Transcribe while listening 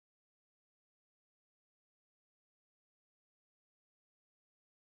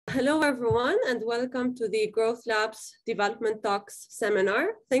Hello, everyone, and welcome to the Growth Labs Development Talks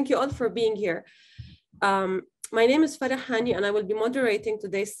seminar. Thank you all for being here. My name is Farah Hani, and I will be moderating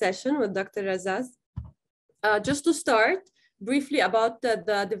today's session with Dr. Razzaz. Just to start, briefly about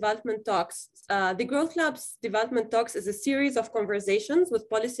the Development Talks. The Growth Labs Development Talks is a series of conversations with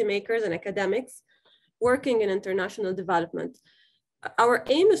policymakers and academics working in international development. Our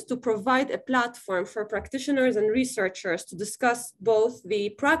aim is to provide a platform for practitioners and researchers to discuss both the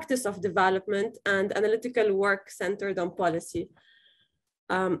practice of development and analytical work centered on policy.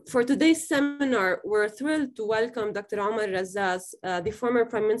 For today's seminar, we're thrilled to welcome Dr. Omar Razzaz, the former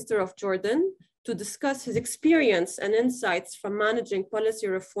Prime Minister of Jordan, to discuss his experience and insights from managing policy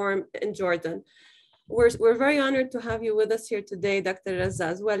reform in Jordan. We're very honored to have you with us here today, Dr.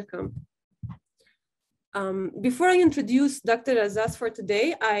 Razzaz. Welcome. Before I introduce Dr. Razzaz for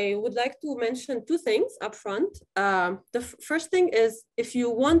today, I would like to mention two things up front. The first thing is, if you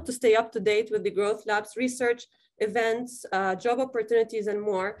want to stay up to date with the Growth Labs research, events, job opportunities, and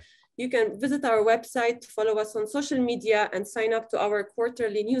more, you can visit our website, follow us on social media, and sign up to our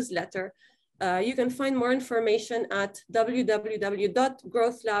quarterly newsletter. You can find more information at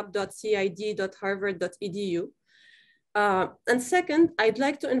www.growthlab.cid.harvard.edu. And second, I'd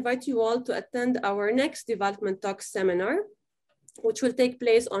like to invite you all to attend our next Development Talks seminar, which will take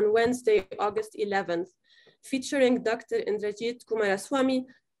place on Wednesday, August 11th, featuring Dr. Indrajit Kumaraswamy,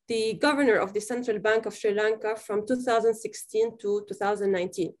 the governor of the Central Bank of Sri Lanka from 2016 to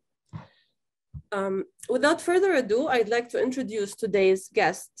 2019. Without further ado, I'd like to introduce today's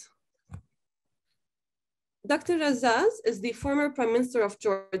guest. Dr. Razzaz is the former Prime Minister of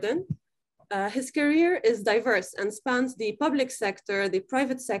Jordan. His career is diverse and spans the public sector, the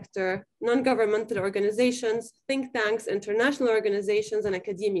private sector, non-governmental organizations, think tanks, international organizations, and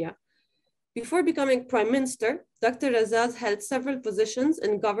academia. Before becoming Prime Minister, Dr. Razzaz held several positions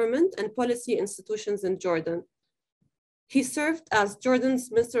in government and policy institutions in Jordan. He served as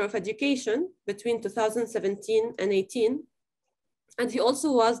Jordan's Minister of Education between 2017 and 18, and he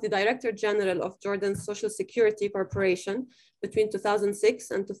also was the Director General of Jordan's Social Security Corporation between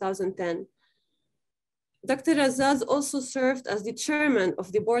 2006 and 2010. Dr. Razzaz also served as the chairman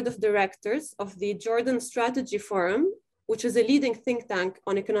of the board of directors of the Jordan Strategy Forum, which is a leading think tank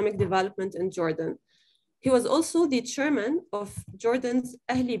on economic development in Jordan. He was also the chairman of Jordan's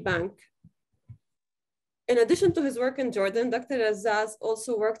Ahli Bank. In addition to his work in Jordan, Dr. Razzaz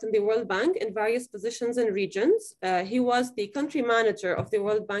also worked in the World Bank in various positions and regions. He was the country manager of the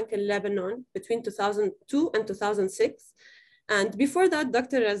World Bank in Lebanon between 2002 and 2006. And before that,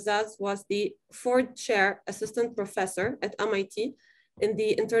 Dr. Razzaz was the Ford Chair Assistant Professor at MIT in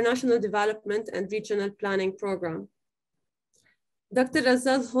the International Development and Regional Planning Program. Dr.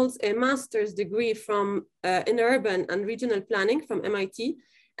 Razzaz holds a master's degree in Urban and Regional Planning from MIT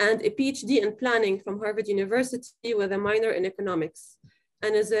and a PhD in Planning from Harvard University with a minor in economics,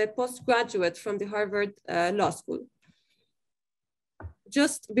 and is a postgraduate from the Harvard Law School.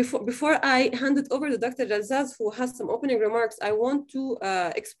 Just before I hand it over to Dr. Razzaz, who has some opening remarks, I want to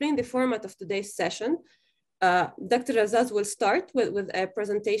explain the format of today's session. Dr. Razzaz will start with a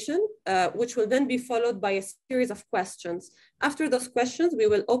presentation, which will then be followed by a series of questions. After those questions, we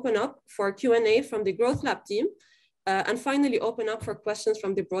will open up for Q&A from the Growth Lab team, and finally open up for questions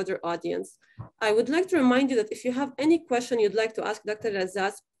from the broader audience. I would like to remind you that if you have any question you'd like to ask Dr.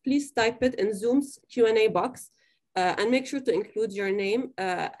 Razzaz, please type it in Zoom's Q&A box. And make sure to include your name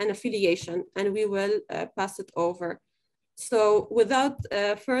and affiliation, and we will pass it over. So without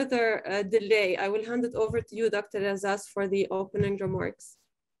further delay, I will hand it over to you, Dr. Razzaz, for the opening remarks.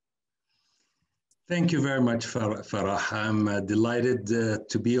 Thank you very much, Farah. I'm delighted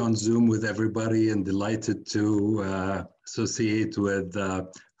to be on Zoom with everybody and delighted to associate with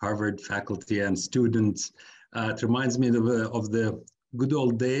Harvard faculty and students. It reminds me of the good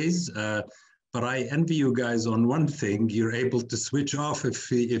old days. But I envy you guys on one thing: you're able to switch off if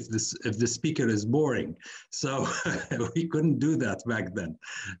the speaker is boring. So we couldn't do that back then.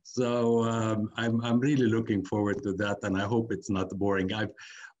 So I'm really looking forward to that, and I hope it's not boring. I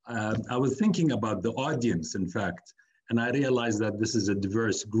was thinking about the audience, in fact, and I realized that this is a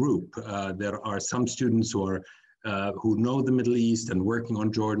diverse group. There are some students who know the Middle East and working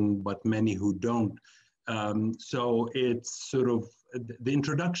on Jordan, but many who don't. So it's sort of, the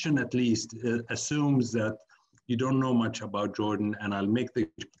introduction at least assumes that you don't know much about Jordan, and I'll make the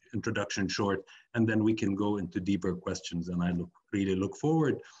introduction short, and then we can go into deeper questions. And I really look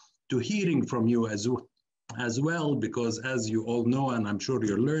forward to hearing from you as well, because as you all know, and I'm sure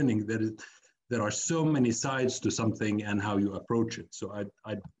you're learning, there are so many sides to something and how you approach it. So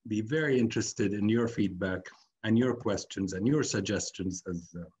I'd be very interested in your feedback and your questions and your suggestions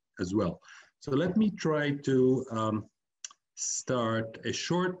as well. So let me try to start a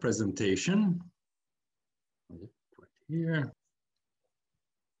short presentation. Right here.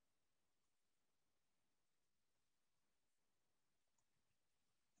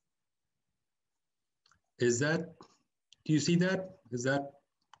 Is that, do you see that? Is that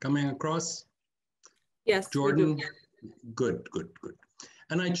coming across? Yes, Jordan? we do. Good, good, good.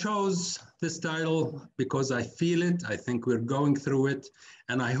 And I chose this title because I feel it. I think we're going through it.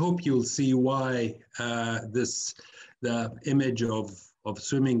 And I hope you'll see why the image of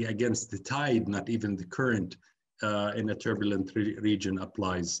swimming against the tide, not even the current, in a turbulent region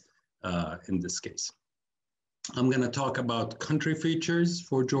applies in this case. I'm going to talk about country features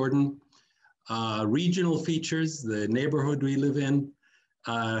for Jordan, regional features, the neighborhood we live in,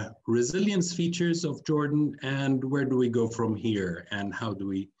 resilience features of Jordan, and where do we go from here, and how do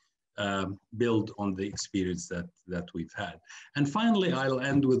we build on the experience that we've had. And finally, I'll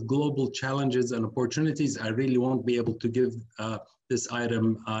end with global challenges and opportunities. I really won't be able to give this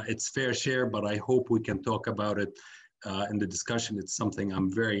item its fair share, but I hope we can talk about it in the discussion. It's something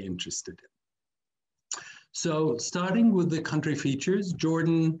I'm very interested in. So starting with the country features,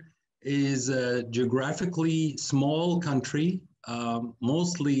 Jordan is a geographically small country,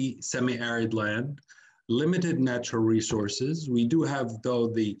 mostly semi-arid land, limited natural resources. We do have, though,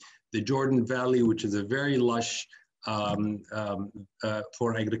 the Jordan Valley, which is a very lush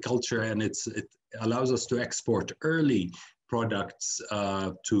for agriculture, and it allows us to export early products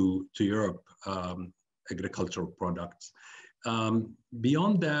to Europe, agricultural products.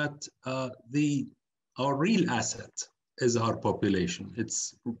 Beyond that, our real asset is our population.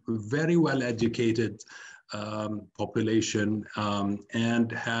 It's very well educated population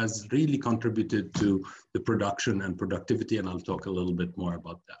and has really contributed to the production and productivity, and I'll talk a little bit more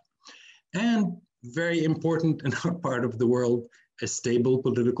about that. And very important in our part of the world, a stable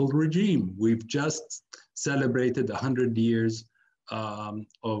political regime. We've just celebrated 100 years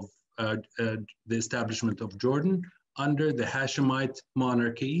of the establishment of Jordan under the Hashemite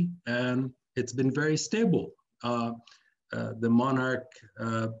monarchy, and it's been very stable. The monarch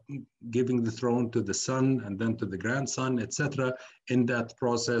giving the throne to the son and then to the grandson, etc., in that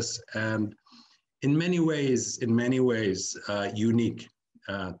process, and in many ways, unique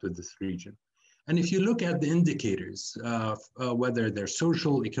to this region. And if you look at the indicators, whether they're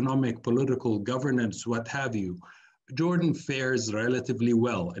social, economic, political, governance, what have you, Jordan fares relatively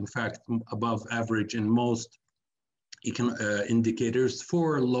well. In fact, above average in most indicators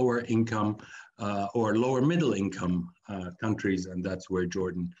for lower income or lower middle income countries, and that's where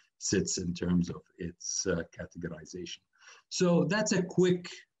Jordan sits in terms of its categorization. So that's a quick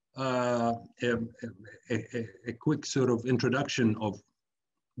sort of introduction of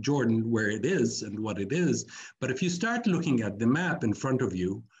Jordan, where it is and what it is. But if you start looking at the map in front of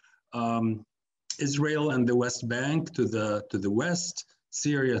you, Israel and the West Bank to the west,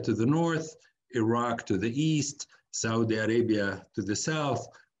 Syria to the north, Iraq to the east, Saudi Arabia to the south,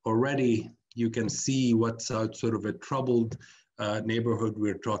 already you can see what sort of a troubled neighborhood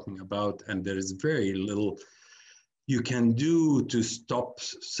we're talking about, and there is very little you can do to stop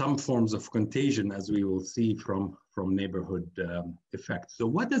some forms of contagion, as we will see from neighborhood effects. So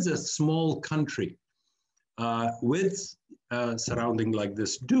what does a small country with surrounding like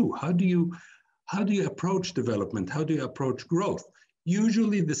this do? How do you approach development? How do you approach growth?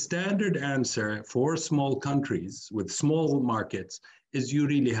 Usually the standard answer for small countries with small markets is you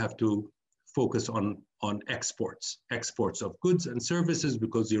really have to focus on exports of goods and services,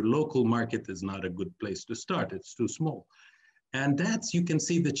 because your local market is not a good place to start. It's too small. And that's, you can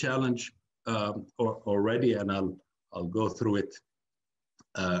see the challenge already, and I'll go through it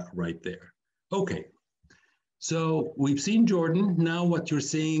right there. Okay, so we've seen Jordan. Now what you're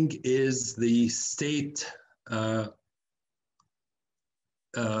seeing is the state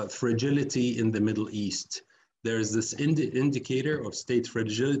fragility in the Middle East. There's this indicator of state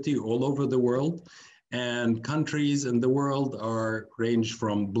fragility all over the world, and countries in the world are ranged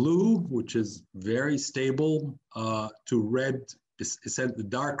from blue, which is very stable, to red,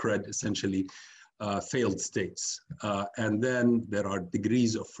 dark red, essentially, failed states. And then there are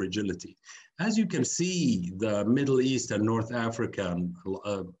degrees of fragility. As you can see, the Middle East and North Africa,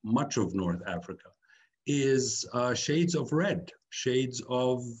 much of North Africa, is shades of red, shades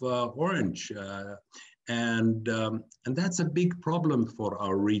of orange. And that's a big problem for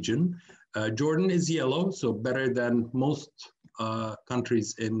our region. Jordan is yellow, so better than most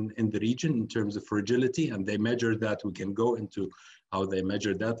countries in the region in terms of fragility, and they measure that. We can go into how they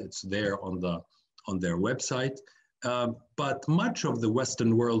measure that. It's there on their website. But much of the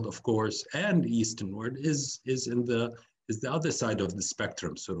Western world, of course, and Eastern world is is the other side of the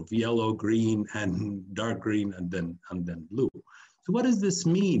spectrum, sort of yellow, green, and dark green, and then blue. So what does this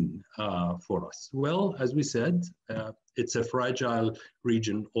mean for us? Well, as we said, it's a fragile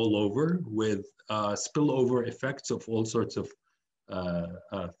region all over with spillover effects of all sorts of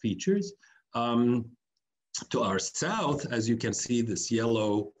features. To our south, as you can see, this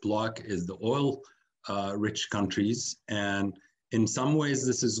yellow block is the oil-rich countries. And in some ways,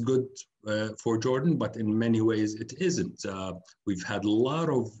 this is good for Jordan, but in many ways, it isn't. We've had a lot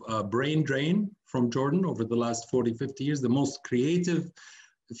of brain drain from Jordan over the last 40, 50 years. The most creative,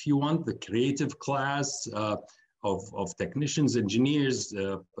 if you want, the creative class of technicians, engineers,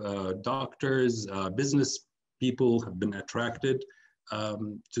 doctors, business people have been attracted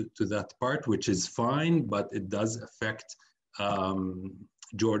to that part, which is fine, but it does affect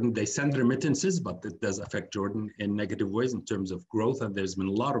Jordan. They send remittances, but it does affect Jordan in negative ways in terms of growth. And there's been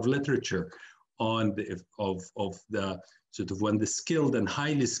a lot of literature on the sort of when the skilled and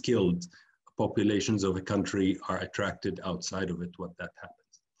highly skilled populations of a country are attracted outside of it, what that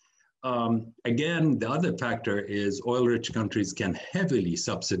happens. Again, the other factor is oil-rich countries can heavily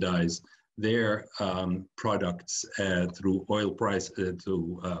subsidize their products through oil price,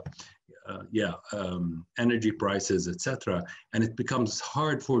 energy prices, etc. And it becomes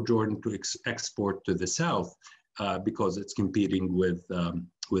hard for Jordan to export to the south because it's competing with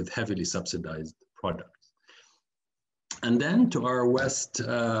heavily subsidized products. And then to our west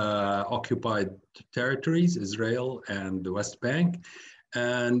occupied territories, Israel and the West Bank,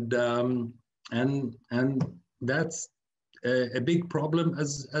 and that's a big problem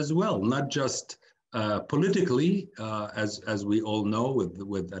as well, not just politically, as we all know,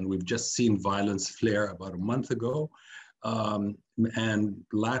 and we've just seen violence flare about a month ago, and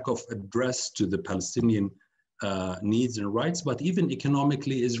lack of address to the Palestinian needs and rights, but even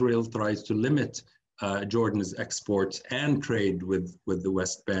economically, Israel tries to limit Jordan's exports and trade with the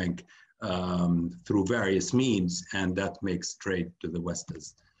West Bank through various means, and that makes trade to the West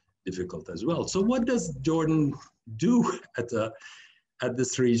as difficult as well. So what does Jordan do at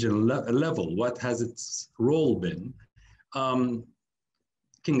this regional level? What has its role been?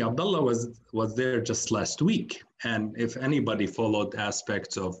 King Abdullah was there just last week, and if anybody followed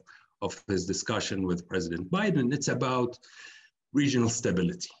aspects of his discussion with President Biden, it's about regional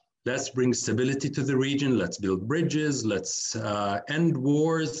stability. Let's bring stability to the region. Let's build bridges. Let's end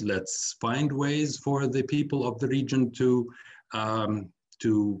wars. Let's find ways for the people of the region to kind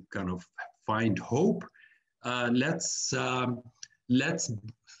of find hope. Let's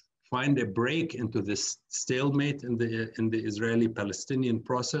find a break into this stalemate in the Israeli-Palestinian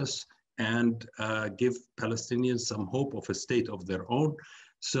process and give Palestinians some hope of a state of their own.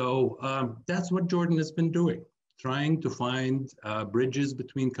 So that's what Jordan has been doing, trying to find bridges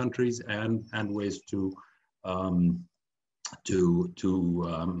between countries and ways to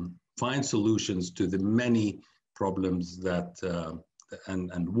find solutions to the many problems that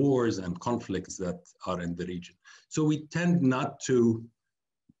and wars and conflicts that are in the region. So we tend not to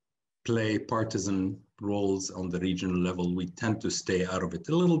play partisan roles on the regional level. We tend to stay out of it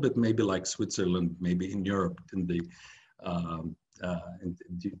a little bit, maybe like Switzerland, maybe in Europe in the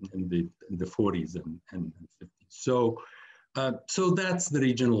 40s and 50s. So that's the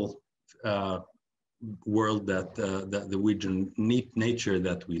regional world that the region nature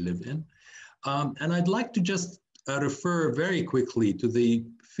that we live in. And I'd like to just refer very quickly to the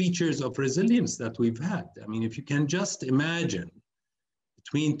features of resilience that we've had. I mean, if you can just imagine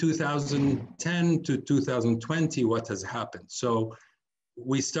between 2010 to 2020, what has happened. So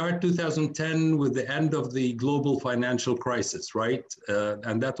we start 2010 with the end of the global financial crisis, right?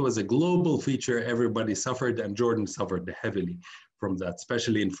 And that was a global feature. Everybody suffered, and Jordan suffered heavily from that,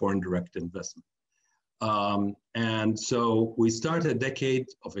 especially in foreign direct investment. And so we start a decade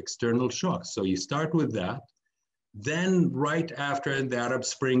of external shocks. So you start with that. Then right after the Arab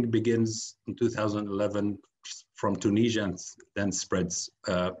Spring begins in 2011 from Tunisia and then spreads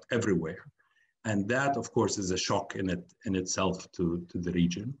everywhere. And that, of course, is a shock in itself to the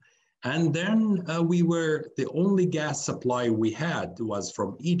region. And then the only gas supply we had was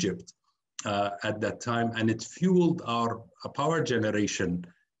from Egypt at that time, and it fueled our power generation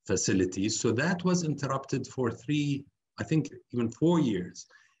facilities. So that was interrupted for 3, I think even 4 years.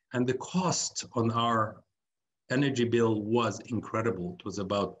 And the cost on our energy bill was incredible. It was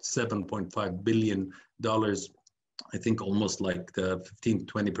about $7.5 billion, I think almost like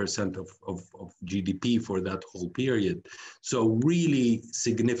 15-20% of GDP for that whole period. So really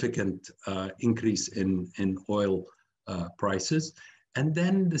significant increase in oil prices. And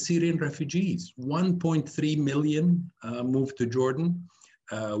then the Syrian refugees, 1.3 million moved to Jordan.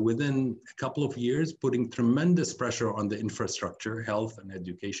 within a couple of years, putting tremendous pressure on the infrastructure, health and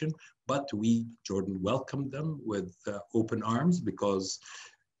education. But we, Jordan, welcomed them with open arms because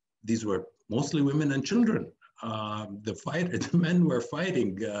these were mostly women and children. The men were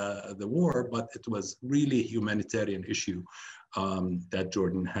fighting the war, but it was really a humanitarian issue that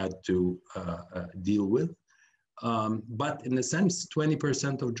Jordan had to deal with. But in a sense,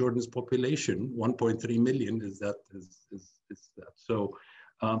 20% of Jordan's population, 1.3 million, is that. So,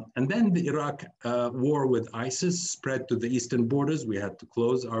 and then the Iraq war with ISIS spread to the eastern borders. We had to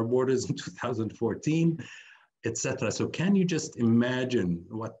close our borders in 2014, etc. So can you just imagine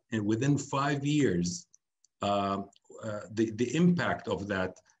what, within 5 years, the impact of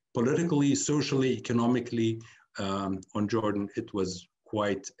that politically, socially, economically on Jordan? It was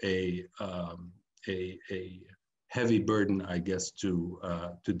quite a heavy burden, I guess, to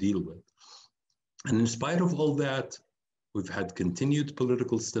deal with. And in spite of all that, we've had continued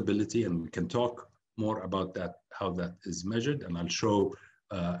political stability, and we can talk more about that, how that is measured, and I'll show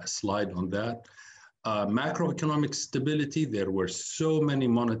a slide on that. Macroeconomic stability, there were so many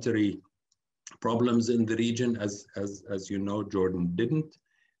monetary problems in the region, as you know, Jordan didn't,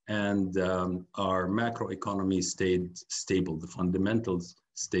 and our macroeconomy stayed stable. The fundamentals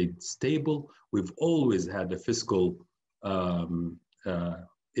stayed stable. We've always had a fiscal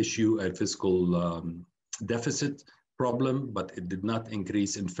issue, a fiscal deficit problem, but it did not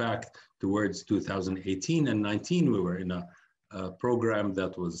increase. In fact, towards 2018 and 19, we were in a program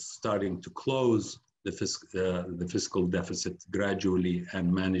that was starting to close the fiscal deficit gradually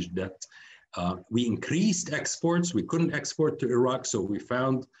and manage debt. We increased exports. We couldn't export to Iraq, so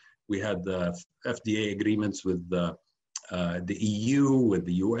we had the FDA agreements with the EU, with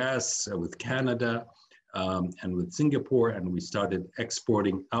the US, with Canada, and with Singapore, and we started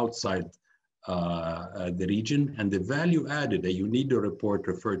exporting outside the region. And the value added, a UNIDO report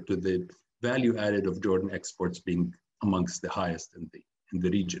referred to the value added of Jordan exports being amongst the highest in the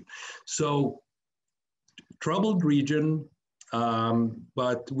region. So troubled region,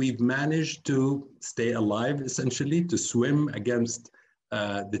 but we've managed to stay alive, essentially, to swim against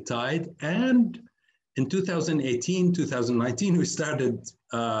the tide. And in 2018, 2019, we started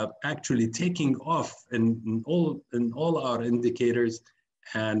actually taking off in all our indicators.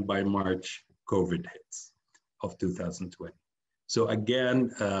 And by March, COVID hits of 2020. So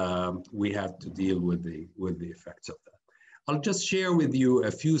again, we have to deal with the effects of that. I'll just share with you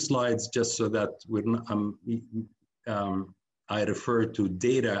a few slides just so that we're not, I refer to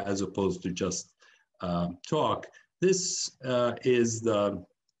data as opposed to just talk. This is the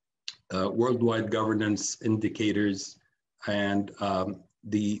worldwide governance indicators, and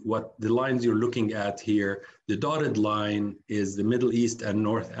the lines you're looking at here, the dotted line is the Middle East and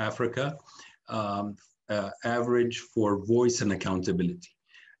North Africa average for voice and accountability.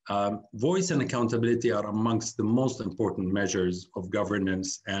 Voice and accountability are amongst the most important measures of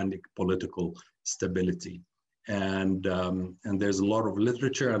governance and political stability. And there's a lot of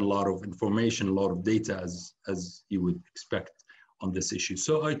literature and a lot of information, a lot of data, as you would expect on this issue.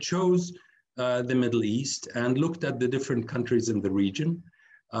 So I chose the Middle East and looked at the different countries in the region.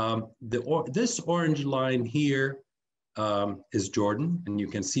 This orange line here is Jordan, and you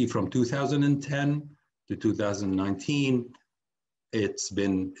can see from 2010 to 2019, it's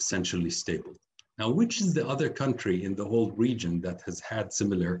been essentially stable. Now, which is the other country in the whole region that has had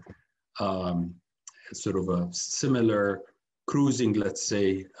similar, sort of a similar cruising, let's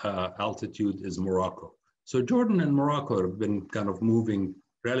say, altitude is Morocco. So Jordan and Morocco have been kind of moving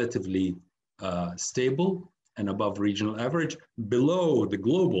relatively stable and above regional average, below the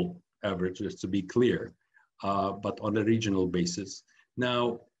global average, just to be clear, but on a regional basis.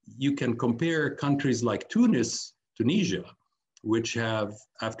 Now, you can compare countries like Tunisia, which have,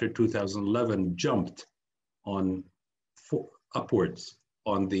 after 2011, jumped upwards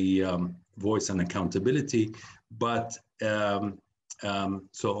on the voice and accountability. But so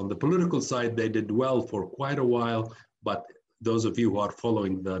on the political side, they did well for quite a while. But those of you who are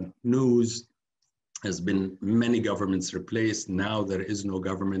following the news, has been many governments replaced. Now there is no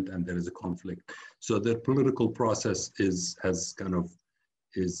government and there is a conflict. So the political process is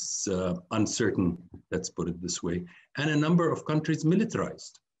uncertain, let's put it this way. And a number of countries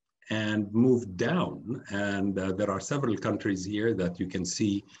militarized and moved down. And there are several countries here that you can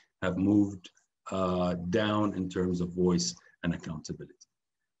see have moved down in terms of voice and accountability.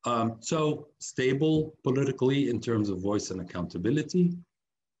 So stable politically in terms of voice and accountability.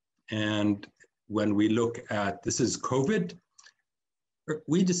 And when we look at, this is COVID,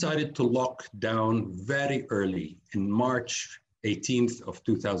 we decided to lock down very early in March 18th of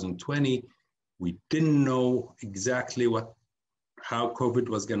 2020. We didn't know exactly what how COVID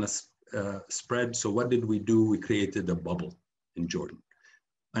was going to spread. So what did we do? We created a bubble in Jordan.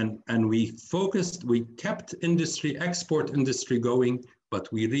 And we kept export industry going,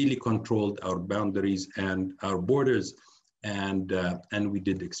 but we really controlled our boundaries and our borders, and we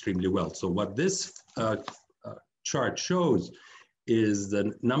did extremely well. So what this chart shows is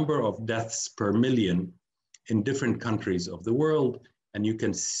the number of deaths per million in different countries of the world. And you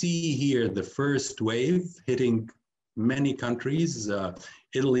can see here the first wave hitting many countries,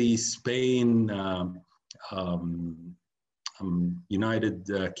 Italy, Spain,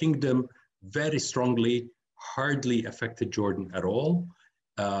 United Kingdom, very strongly, hardly affected Jordan at all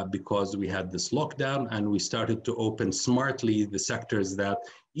because we had this lockdown and we started to open smartly the sectors that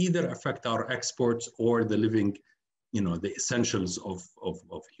either affect our exports or the living, the essentials of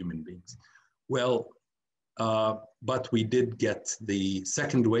human beings. Well, but we did get the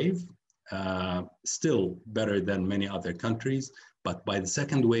second wave, still better than many other countries. But by the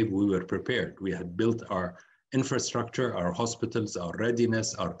second wave, we were prepared. We had built our infrastructure, our hospitals, our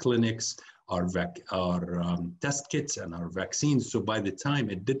readiness, our clinics, our test kits and our vaccines. So by the time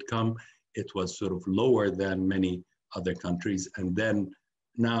it did come, it was sort of lower than many other countries. And then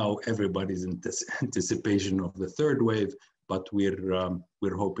now everybody's in this anticipation of the third wave, but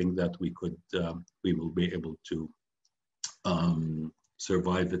we're hoping that we will be able to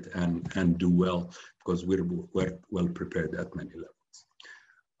survive it and do well, because we're well prepared at many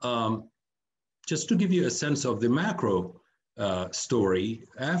levels. Just to give you a sense of the macro story,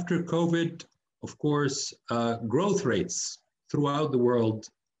 after COVID, of course, growth rates throughout the world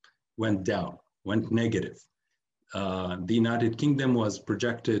went down, went negative. The United Kingdom was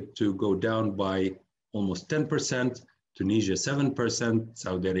projected to go down by almost 10%, Tunisia 7%,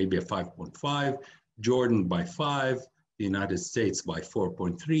 Saudi Arabia 5.5%, Jordan by 5%, the United States by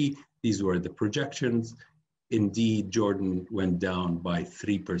 4.3%. These were the projections. Indeed, Jordan went down by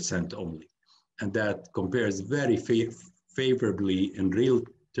 3% only. And that compares very favorably in real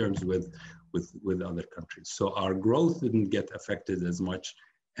terms with other countries. So our growth didn't get affected as much.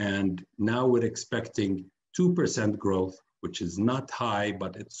 And now we're expecting 2% growth, which is not high,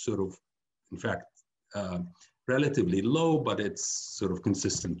 but it's sort of, in fact, relatively low, but it's sort of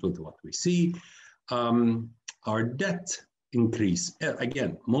consistent with what we see. Our debt increase,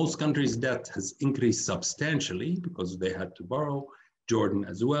 again, most countries' debt has increased substantially because they had to borrow, Jordan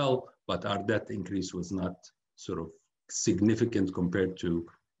as well, but our debt increase was not sort of significant compared to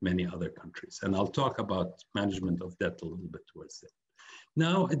many other countries. And I'll talk about management of debt a little bit towards it.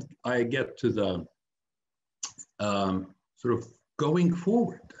 Now I get to the sort of going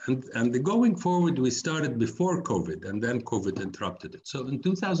forward. And the going forward, we started before COVID, and then COVID interrupted it. So in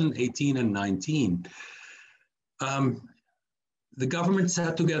 2018 and 19, the government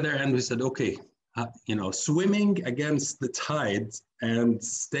sat together and we said, okay, swimming against the tide and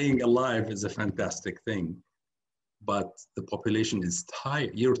staying alive is a fantastic thing. But the population is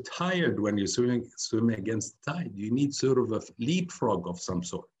tired. You're tired when you're swimming against the tide. You need sort of a leapfrog of some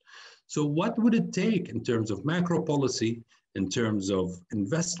sort. So what would it take in terms of macro policy, in terms of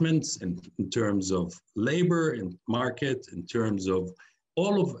investments, in terms of labor and market, in terms of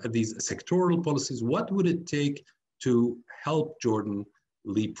all of these sectoral policies? What would it take to help Jordan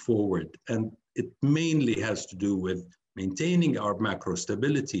leap forward? And it mainly has to do with maintaining our macro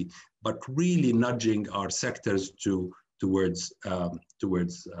stability, but really nudging our sectors towards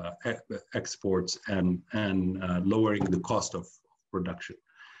exports and lowering the cost of production.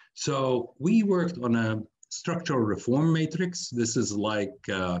 So we worked on a structural reform matrix. This is like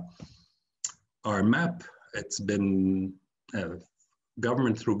our map. It's been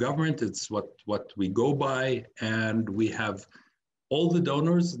government through government. It's what we go by, and we have all the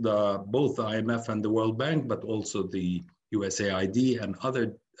donors, both the IMF and the World Bank, but also the USAID and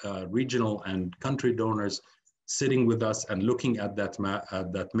other regional and country donors sitting with us and looking at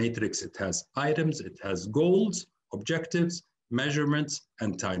that matrix. It has items, it has goals, objectives, measurements,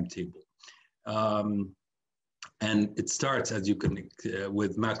 and timetable. And it starts, as you can,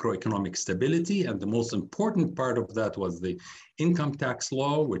 with macroeconomic stability. And the most important part of that was the income tax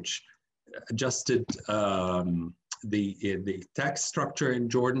law, which adjusted the tax structure in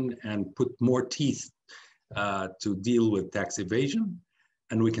Jordan and put more teeth to deal with tax evasion.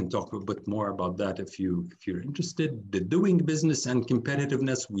 And we can talk a bit more about that if you're interested. The doing business and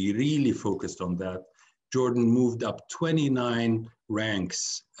competitiveness, we really focused on that. Jordan moved up 29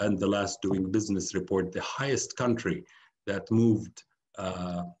 ranks in the last doing business report, the highest country that moved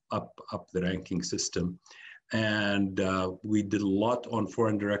up the ranking system. And we did a lot on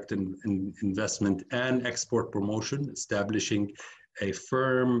foreign direct investment and export promotion, establishing a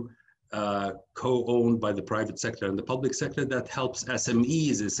firm co-owned by the private sector and the public sector that helps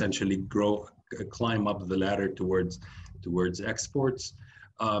SMEs essentially grow, climb up the ladder towards exports,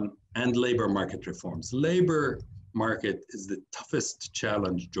 and labor market reforms. Labor market is the toughest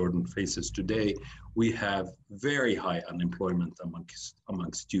challenge Jordan faces today. We have very high unemployment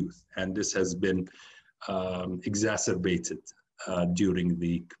amongst youth, and this has been exacerbated during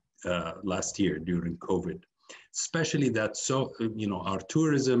the last year, during COVID. Especially that, so, you know, our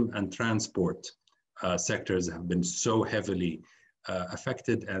tourism and transport sectors have been so heavily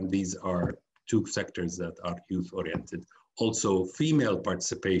affected, and these are two sectors that are youth-oriented. Also, female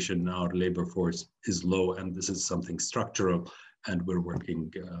participation in our labor force is low, and this is something structural, and we're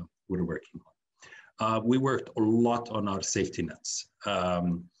working on. We worked a lot on our safety nets,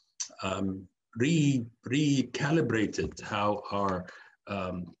 recalibrated how our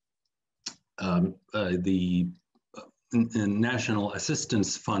the National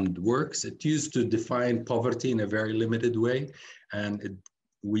Assistance Fund works. It used to define poverty in a very limited way, and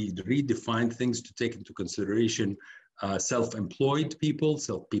we redefined things to take into consideration self-employed people,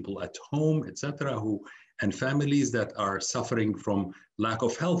 people at home, etc., and families that are suffering from lack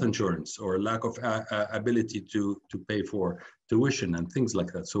of health insurance or lack of ability to pay for tuition and things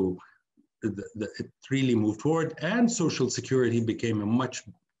like that. So it really moved forward, and Social Security became a much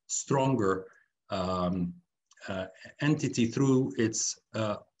stronger entity through its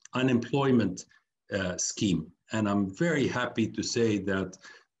unemployment scheme. And I'm very happy to say that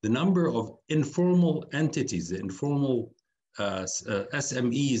the number of informal entities, the informal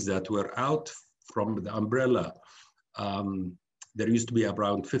SMEs that were out from the umbrella, there used to be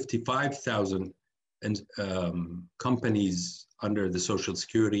around 55,000 companies under the Social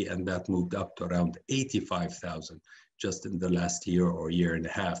Security, and that moved up to around 85,000 just in the last year or year and a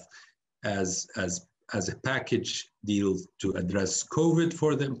half, as a package deal to address COVID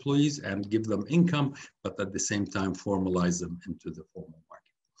for the employees and give them income, but at the same time formalize them into the formal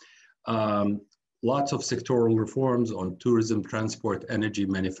market. Lots of sectoral reforms on tourism, transport, energy,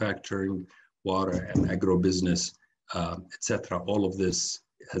 manufacturing, water, and agribusiness, etc. All of this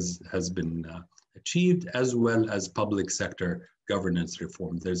has been achieved, as well as public sector governance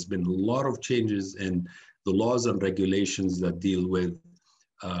reform. There's been a lot of changes in the laws and regulations that deal with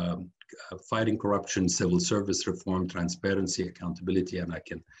fighting corruption, civil service reform, transparency, accountability, and I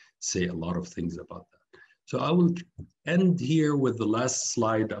can say a lot of things about that. So I will end here with the last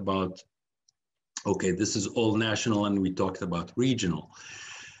slide about, okay, this is all national and we talked about regional,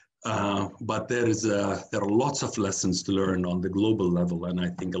 but there are lots of lessons to learn on the global level, and I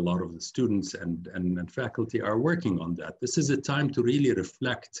think a lot of the students and faculty are working on that. This is a time to really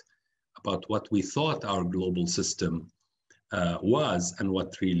reflect about what we thought our global system was and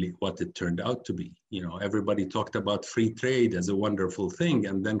what it turned out to be. You know, everybody talked about free trade as a wonderful thing,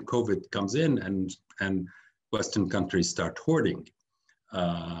 and then COVID comes in and Western countries start hoarding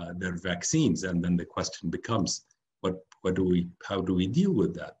their vaccines, and then the question becomes, how do we deal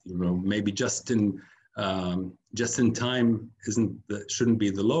with that? You know, maybe just in time shouldn't be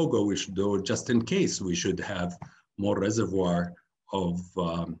the logo. We should do just in case. We should have more reservoir of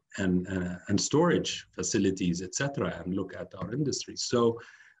and storage facilities, etc., and look at our industry. So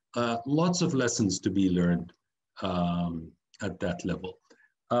lots of lessons to be learned at that level.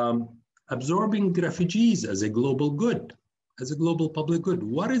 Absorbing refugees as a global good, as a global public good.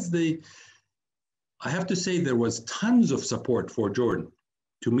 I have to say there was tons of support for Jordan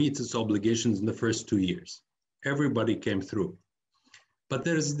to meet its obligations in the first 2 years. Everybody came through. But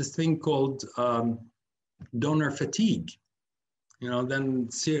there's this thing called donor fatigue. You know, then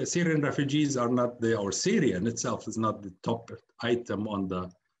Syrian refugees are not or Syria in itself is not the top item on the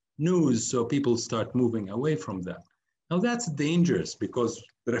news, so people start moving away from that. Now that's dangerous because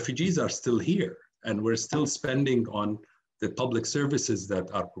the refugees are still here and we're still spending on the public services that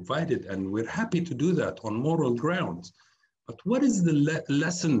are provided, and we're happy to do that on moral grounds. But what is the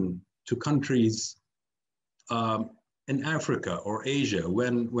lesson to countries in Africa or Asia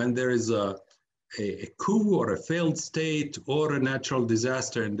when there is a coup or a failed state or a natural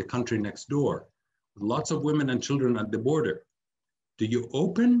disaster in the country next door, with lots of women and children at the border? Do you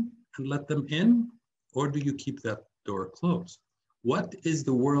open and let them in, or do you keep that door closed? What is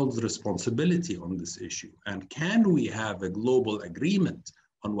the world's responsibility on this issue? And can we have a global agreement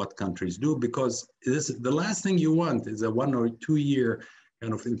on what countries do? Because the last thing you want is a 1 or 2 year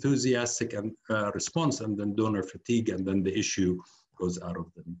kind of enthusiastic and response, and then donor fatigue, and then the issue goes out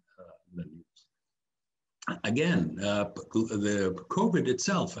of the news. Again, the COVID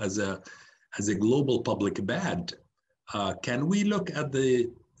itself as a global public bad. Can we look at the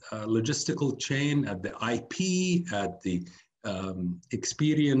logistical chain, at the IP, at the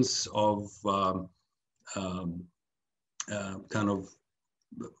experience of kind of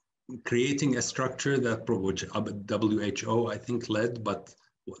creating a structure that which WHO, I think, led, but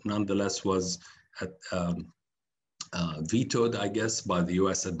nonetheless was vetoed, I guess, by the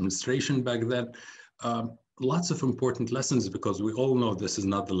US administration back then. Lots of important lessons, because we all know this is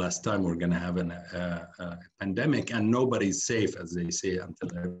not the last time we're going to have a pandemic, and nobody's safe, as they say, until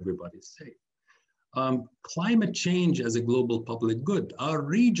everybody's safe. Climate change as a global public good. Our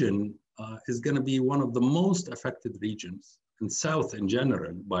region is going to be one of the most affected regions, and South in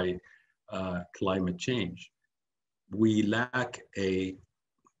general, by climate change. We lack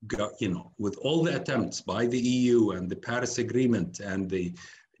with all the attempts by the EU and the Paris Agreement and the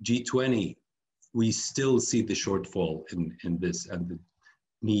G20, we still see the shortfall in this, and the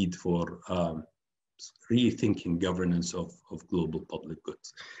need for rethinking governance of global public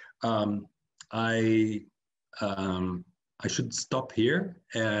goods. I should stop here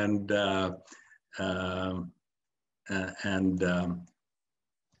and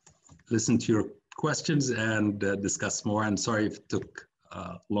listen to your questions and discuss more. I'm sorry if it took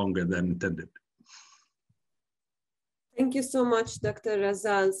longer than intended. Thank you so much, Dr.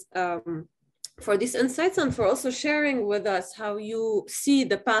 Razzaz, for these insights, and for also sharing with us how you see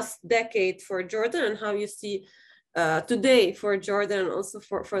the past decade for Jordan and how you see today for Jordan, and also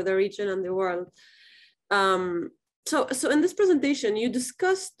for the region and the world. So in this presentation, you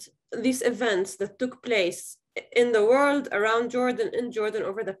discussed these events that took place in the world, around Jordan, in Jordan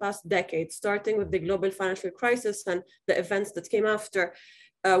over the past decade, starting with the global financial crisis and the events that came after,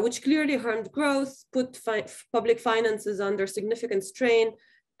 which clearly harmed growth, put public finances under significant strain,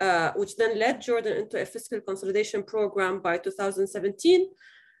 which then led Jordan into a fiscal consolidation program by 2017,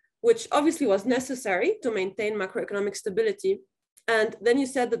 which obviously was necessary to maintain macroeconomic stability. And then you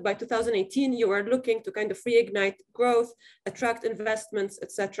said that by 2018, you were looking to kind of reignite growth, attract investments,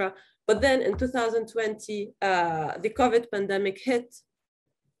 etc. But then in 2020, the COVID pandemic hit,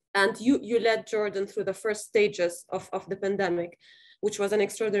 and you led Jordan through the first stages of the pandemic, which was an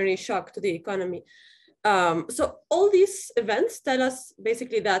extraordinary shock to the economy. So all these events tell us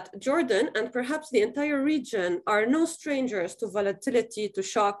basically that Jordan, and perhaps the entire region, are no strangers to volatility, to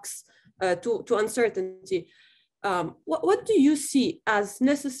shocks, to uncertainty. What do you see as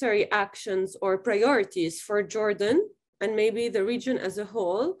necessary actions or priorities for Jordan, and maybe the region as a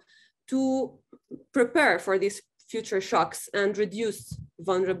whole, to prepare for these future shocks and reduce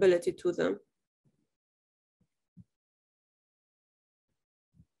vulnerability to them?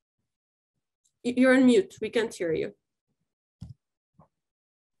 You're on mute, we can't hear you.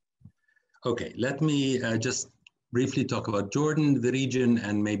 Okay, let me just briefly talk about Jordan, the region,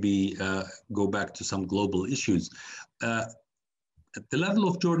 and maybe go back to some global issues. At the level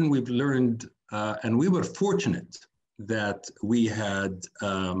of Jordan, we've learned, and we were fortunate that we had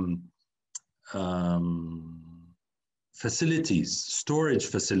facilities, storage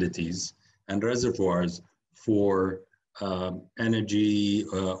facilities and reservoirs for energy,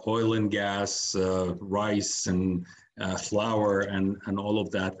 oil and gas, rice and flour and all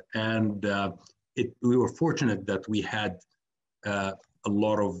of that. And we were fortunate that we had a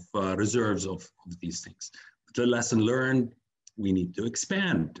lot of reserves of these things. The lesson learned, we need to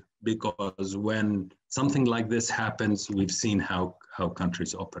expand, because when something like this happens, we've seen how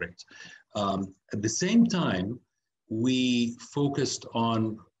countries operate. At the same time, we focused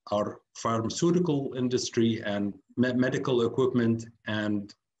on our pharmaceutical industry and medical equipment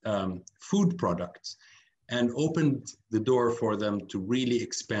and food products, and opened the door for them to really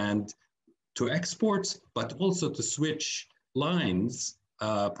expand to exports, but also to switch lines,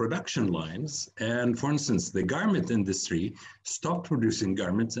 production lines. And for instance, the garment industry stopped producing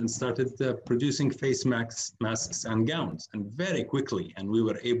garments and started producing face masks and gowns, and very quickly, and we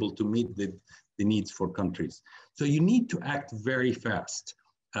were able to meet the needs for countries. So you need to act very fast.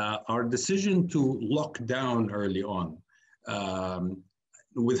 Our decision to lock down early on,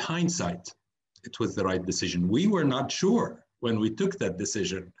 with hindsight, it was the right decision. We were not sure when we took that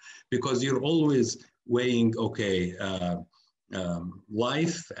decision, because you're always weighing, okay,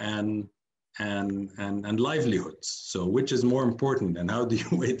 life and livelihoods. So which is more important, and how do you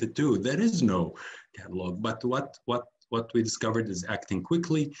weigh the two? There is no catalog, but what we discovered is acting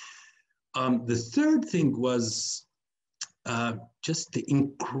quickly. The third thing was just the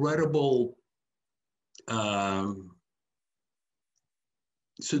incredible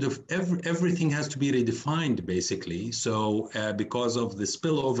sort of everything has to be redefined, basically. So because of the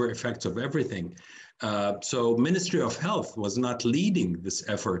spillover effects of everything. So Ministry of Health was not leading this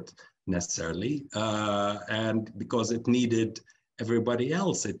effort necessarily, and because it needed everybody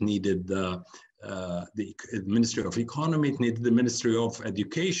else, it needed the Ministry of Economy, it needed the Ministry of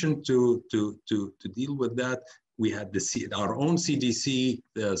Education to deal with that. We had our own CDC,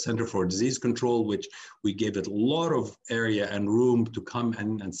 the Center for Disease Control, which we gave it a lot of area and room to come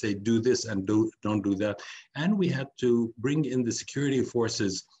and say, do this and don't do that. And we had to bring in the security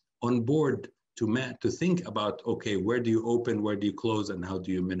forces on board to think about, okay, where do you open, where do you close, and how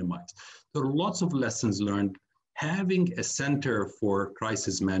do you minimize? There are lots of lessons learned. Having a center for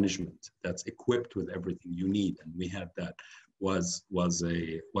crisis management that's equipped with everything you need, and we had that, was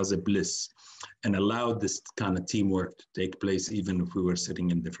a bliss, and allowed this kind of teamwork to take place even if we were sitting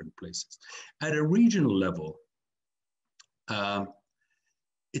in different places. At a regional level,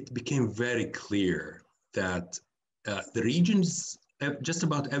 it became very clear that the regions, just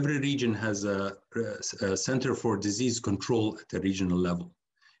about every region has a Center for Disease Control at the regional level.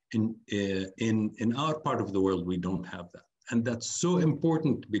 In our part of the world, we don't have that. And that's so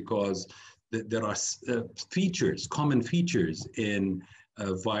important because there are features, common features in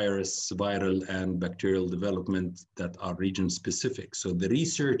viral and bacterial development that are region specific. So the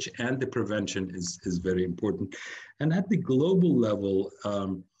research and the prevention is very important. And at the global level,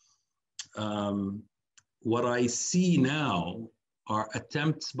 what I see now are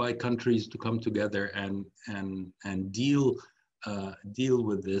attempts by countries to come together and deal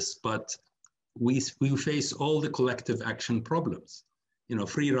with this, but we face all the collective action problems. You know,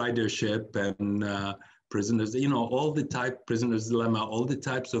 free ridership and prisoners, you know, all the prisoners dilemma, all the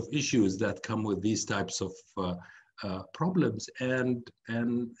types of issues that come with these types of problems, and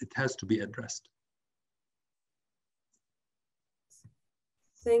it has to be addressed.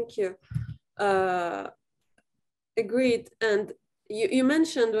 Thank you. Agreed. And you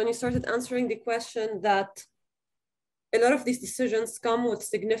mentioned when you started answering the question that a lot of these decisions come with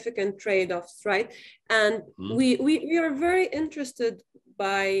significant trade-offs, right? And we are very interested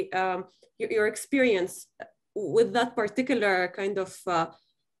by your experience with that particular kind of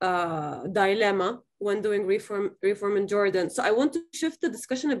dilemma when doing reform in Jordan. So I want to shift the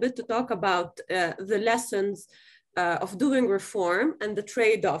discussion a bit to talk about the lessons of doing reform and the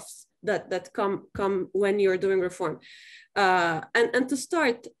trade-offs that come when you're doing reform. And to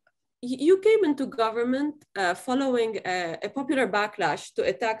start, you came into government following a popular backlash to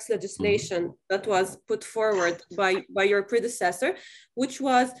a tax legislation that was put forward by your predecessor, which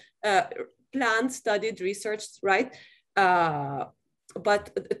was planned, studied, researched, right?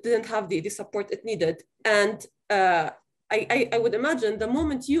 But it didn't have the support it needed. And I would imagine the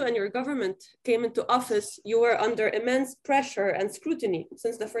moment you and your government came into office, you were under immense pressure and scrutiny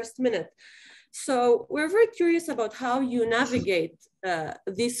since the first minute. So we're very curious about how you navigate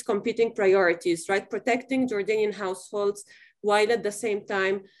these competing priorities, right? Protecting Jordanian households while at the same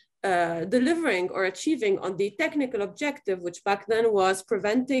time delivering or achieving on the technical objective, which back then was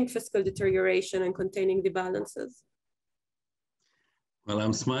preventing fiscal deterioration and containing the balances. Well,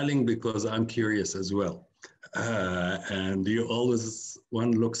 I'm smiling because I'm curious as well. And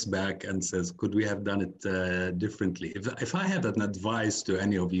one looks back and says, could we have done it differently? If I had an advice to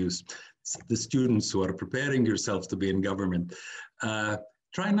any of you, the students who are preparing yourselves to be in government,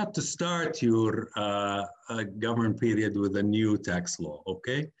 try not to start your government period with a new tax law,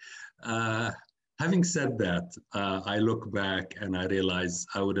 okay? Having said that, I look back and I realize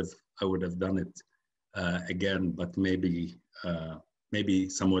I would have done it again, but maybe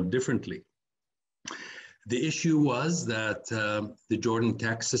somewhat differently. The issue was that the Jordan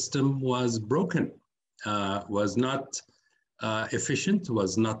tax system was broken, was not efficient,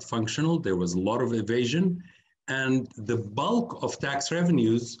 was not functional. There was a lot of evasion, and the bulk of tax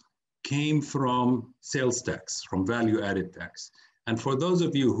revenues came from sales tax, from value-added tax. And for those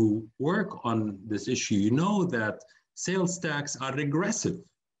of you who work on this issue, you know that sales tax are regressive.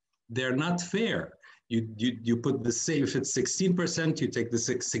 They're not fair. You put the same, if it's 16%, you take the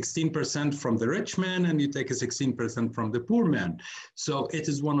 16% from the rich man and you take a 16% from the poor man. So it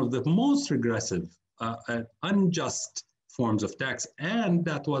is one of the most regressive, unjust forms of tax, and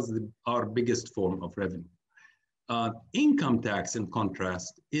that was our biggest form of revenue. Income tax, in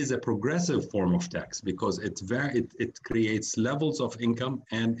contrast, is a progressive form of tax because it creates levels of income,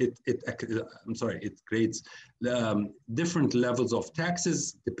 and it creates different levels of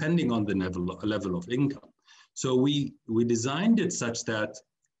taxes depending on the level of income. So we designed it such that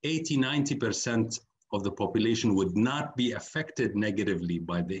 80–90% of the population would not be affected negatively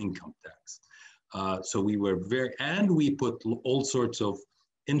by the income tax. So we were and we put all sorts of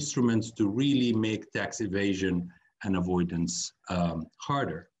instruments to really make tax evasion and avoidance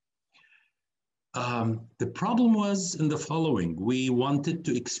harder. The problem was in the following. We wanted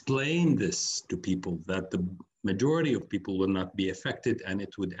to explain this to people, that the majority of people would not be affected and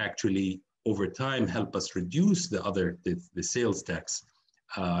it would actually over time help us reduce the sales tax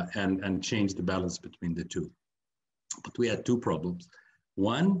and change the balance between the two. But we had two problems.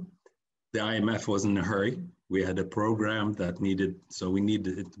 One, the IMF was in a hurry. We had a program that needed, so we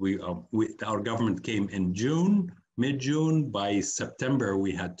needed it. Our government came in June, mid-June. By September,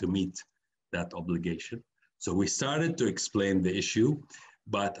 we had to meet that obligation. So we started to explain the issue,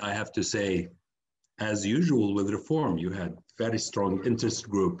 but I have to say, as usual with reform, you had very strong interest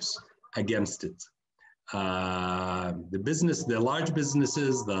groups against it. The large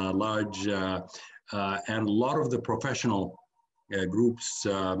businesses, and a lot of the professional groups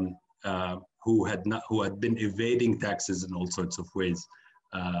who had been evading taxes in all sorts of ways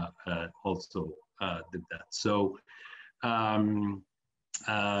also did that. So,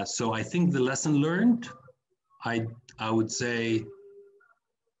 so I think the lesson learned, I would say,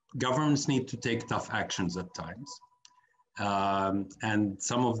 governments need to take tough actions at times. And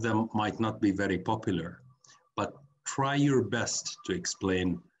some of them might not be very popular, but try your best to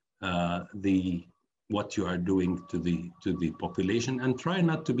explain what you are doing to the population, and try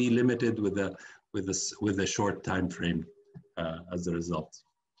not to be limited with a short time frame as a result.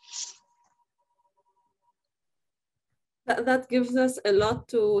 That gives us a lot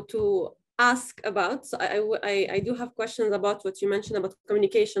to ask about. So I do have questions about what you mentioned about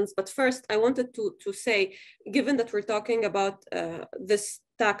communications, but first I wanted to say, given that we're talking about this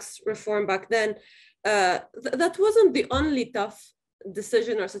tax reform back then, that wasn't the only tough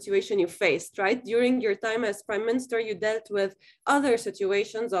decision or situation you faced, right? During your time as Prime Minister, you dealt with other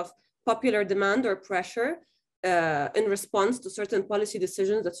situations of popular demand or pressure in response to certain policy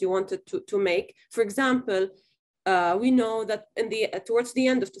decisions that you wanted to make. For example, we know that towards the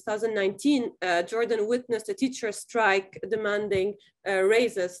end of 2019, Jordan witnessed a teacher strike demanding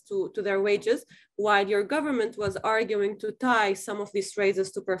raises to their wages, while your government was arguing to tie some of these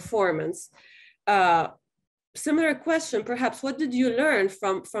raises to performance. Similar question, perhaps, what did you learn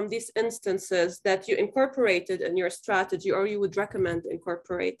from these instances that you incorporated in your strategy, or you would recommend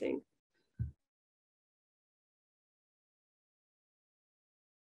incorporating?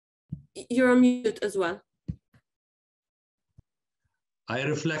 You're on mute as well. I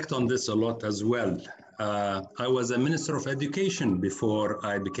reflect on this a lot as well. I was a Minister of Education before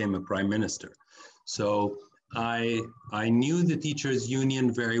I became a Prime Minister. So I knew the teachers'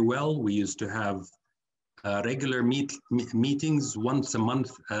 union very well. We used to have regular meetings once a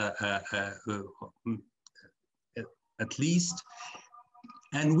month at least.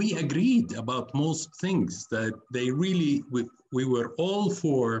 And we agreed about most things, that they really, we were all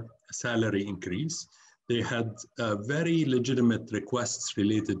for a salary increase. They had very legitimate requests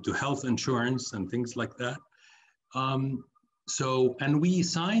related to health insurance and things like that. And we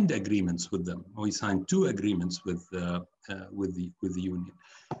signed agreements with them. We signed 2 agreements with the union.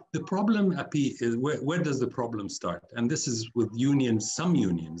 The problem, Api, is where does the problem start? And this is with unions, some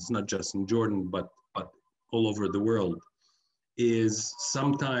unions, not just in Jordan, but all over the world, is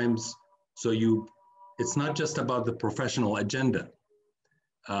sometimes, it's not just about the professional agenda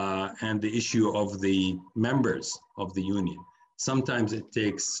and the issue of the members of the union. Sometimes it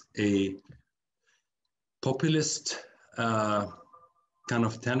takes a populist kind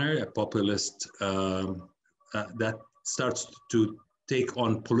of tenor, a populist that starts to take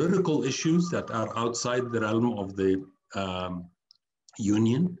on political issues that are outside the realm of the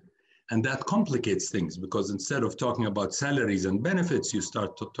union. And that complicates things, because instead of talking about salaries and benefits, you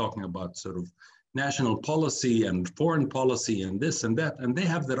start talking about sort of national policy and foreign policy and this and that. And they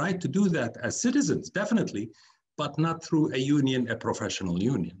have the right to do that as citizens, definitely, but not through a union, a professional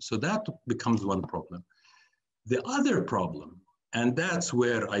union. So that becomes one problem. The other problem, and that's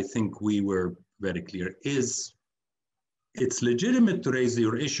where I think we were very clear, is it's legitimate to raise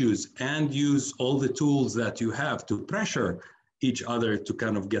your issues and use all the tools that you have to pressure each other to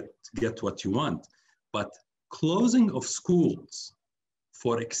kind of get what you want. But closing of schools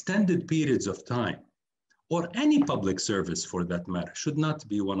for extended periods of time, or any public service for that matter, should not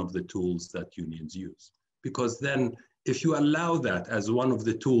be one of the tools that unions use. Because then if you allow that as one of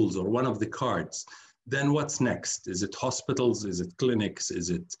the tools or one of the cards, then what's next? Is it hospitals? Is it clinics? Is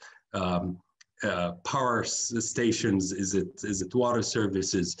it power stations? Is it water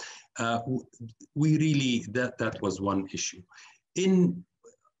services? We really, that was one issue.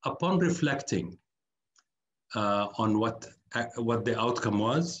 Upon reflecting on what the outcome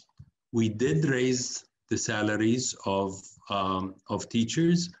was, we did raise the salaries of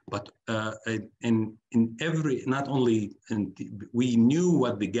teachers, but we knew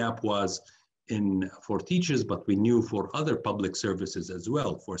what the gap was for teachers, but we knew for other public services as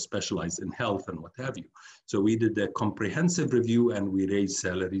well, for specialized in health and what have you. So we did a comprehensive review and we raised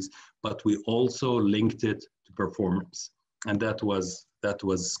salaries, but we also linked it to performance. And that was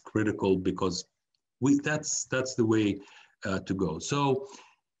critical because that's the way to go. So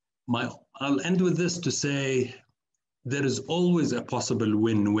I'll end with this to say, there is always a possible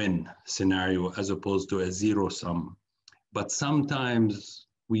win-win scenario as opposed to a zero sum. But sometimes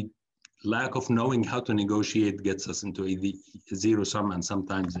lack of knowing how to negotiate gets us into a zero sum and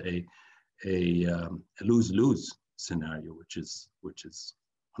sometimes a lose-lose scenario, which is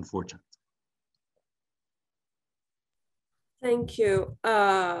unfortunate. Thank you.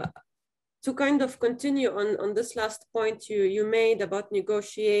 To kind of continue on this last point you made about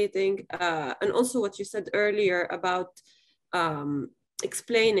negotiating, and also what you said earlier about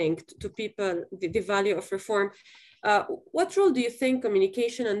explaining to people the value of reform, what role do you think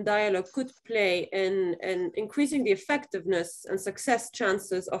communication and dialogue could play in increasing the effectiveness and success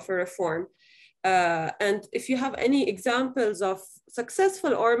chances of a reform? And if you have any examples of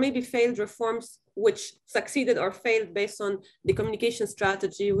successful or maybe failed reforms which succeeded or failed based on the communication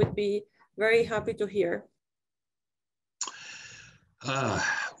strategy, would be very happy to hear.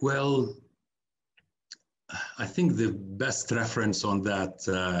 Well, I think the best reference on that,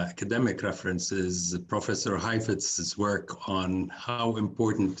 academic reference, is Professor Heifetz's work on how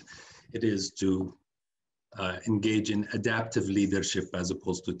important it is to engage in adaptive leadership as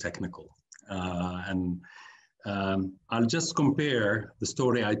opposed to technical. I'll just compare the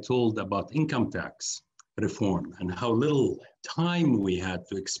story I told about income tax reform and how little time we had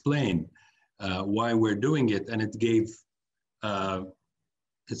to explain why we're doing it, and it gave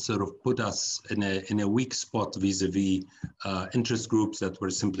it sort of put us in a weak spot vis-a-vis interest groups that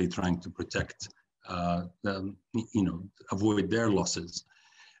were simply trying to protect avoid their losses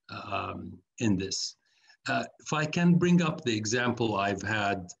in this. If I can bring up the example I've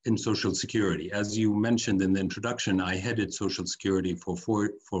had in Social Security, as you mentioned in the introduction, I headed Social Security for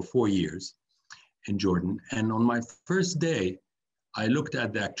four years in Jordan, and on my first day, I looked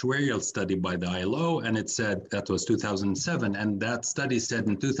at the actuarial study by the ILO, and it said, that was 2007, and that study said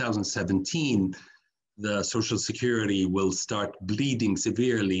in 2017, the Social Security will start bleeding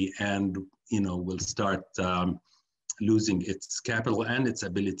severely and will start losing its capital and its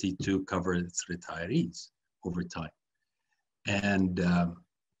ability to cover its retirees over time. And I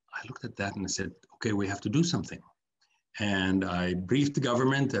looked at that and I said, okay, we have to do something. And I briefed the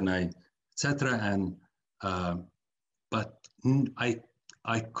government and et cetera, and but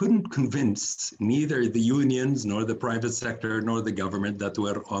I couldn't convince neither the unions nor the private sector nor the government that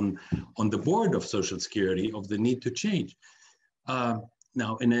were on the board of Social Security of the need to change.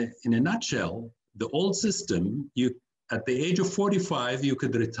 Now, in a nutshell, the old system, at the age of 45, you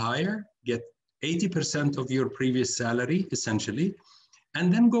could retire, get 80% of your previous salary, essentially,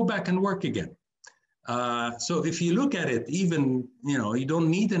 and then go back and work again. So if you look at it, even, you don't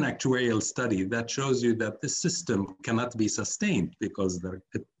need an actuarial study that shows you that this system cannot be sustained because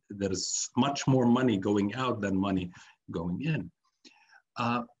there's much more money going out than money going in.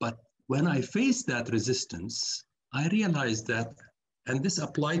 But when I faced that resistance, I realized that, and this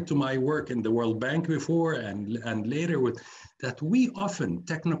applied to my work in the World Bank before and later, that we often,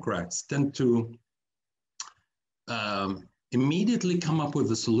 technocrats, tend to immediately come up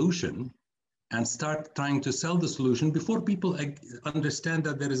with a solution and start trying to sell the solution before people understand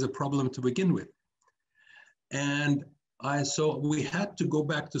that there is a problem to begin with. And so we had to go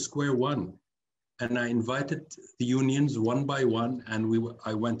back to square one. And I invited the unions one by one, and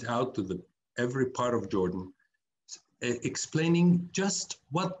I went out to every part of Jordan, explaining just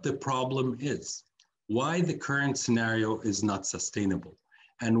what the problem is, why the current scenario is not sustainable,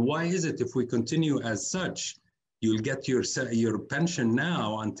 and why is it if we continue as such, you'll get your pension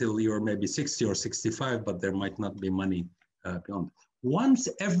now until you're maybe 60 or 65, but there might not be money beyond. Once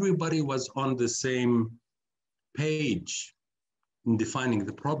everybody was on the same page in defining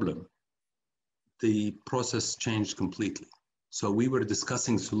the problem, the process changed completely. So we were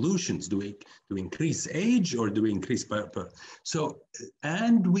discussing solutions. Do we increase age or do we increase so,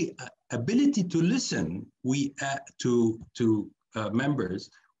 and ability to listen, we to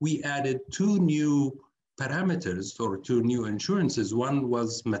members, we added two new parameters or two new insurances. One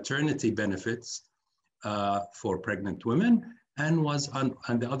was maternity benefits for pregnant women, and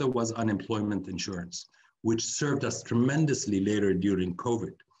the other was unemployment insurance, which served us tremendously later during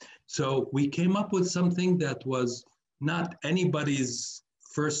COVID. So we came up with something that was not anybody's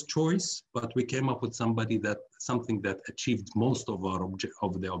first choice, but we came up with something that achieved most of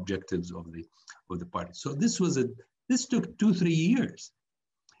the objectives of the party. So this took 2-3 years.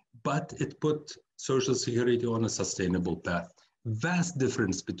 but it put Social Security on a sustainable path. Vast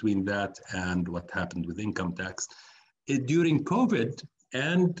difference between that and what happened with income tax. During COVID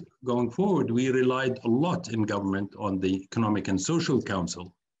and going forward, we relied a lot in government on the Economic and Social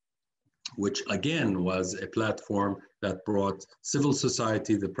Council, which again was a platform that brought civil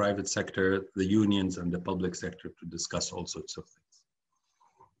society, the private sector, the unions, and the public sector to discuss all sorts of things.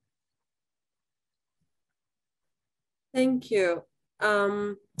 Thank you.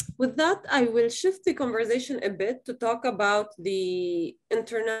 With that, I will shift the conversation a bit to talk about the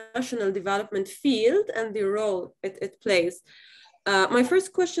international development field and the role it plays. My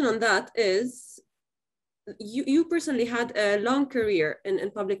first question on that is, you personally had a long career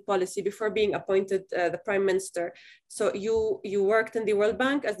in public policy before being appointed the Prime Minister. So you worked in the World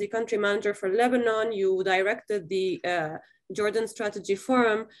Bank as the country manager for Lebanon, you directed the Jordan Strategy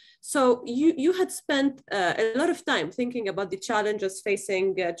Forum. So you had spent a lot of time thinking about the challenges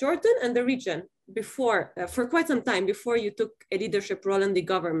facing Jordan and the region before, for quite some time before you took a leadership role in the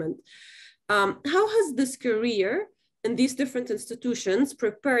government. How has this career in these different institutions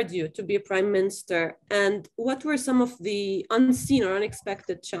prepared you to be a prime minister? And what were some of the unseen or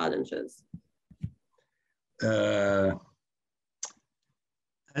unexpected challenges?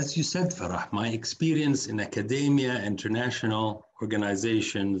 As you said, Farah, my experience in academia, international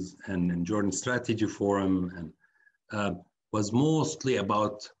organizations, and in Jordan Strategy Forum was mostly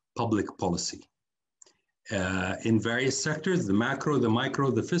about public policy. In various sectors, the macro, the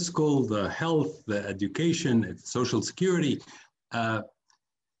micro, the fiscal, the health, the education, social security.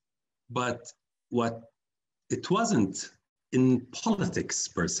 But what it wasn't in politics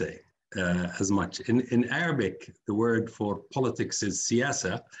per se as much. In Arabic, the word for politics is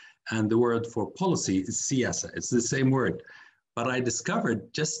siyasa, and the word for policy is siyasa. It's the same word. But I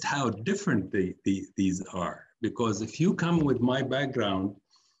discovered just how different these are. Because if you come with my background,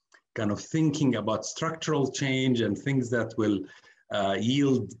 kind of thinking about structural change and things that will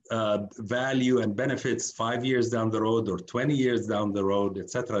yield value and benefits 5 years down the road or 20 years down the road, et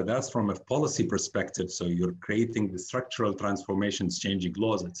cetera. That's from a policy perspective. So you're creating the structural transformations, changing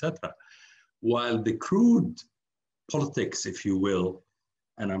laws, et cetera. While the crude politics, if you will,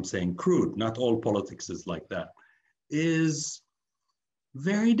 and I'm saying crude, not all politics is like that, is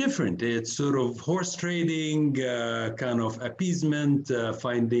very different. It's sort of horse trading, kind of appeasement,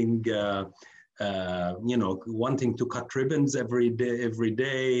 finding, wanting to cut ribbons every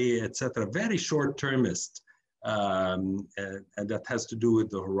day, etc. Very short-termist, and that has to do with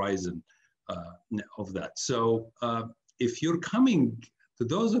the horizon of that. So if you're coming, to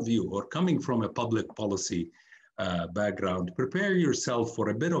those of you who are coming from a public policy background, prepare yourself for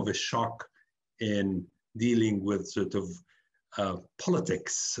a bit of a shock in dealing with sort of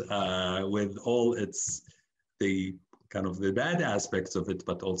politics with all the kind of the bad aspects of it,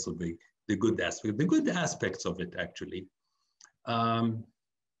 but also the good aspects. The good aspects of it actually have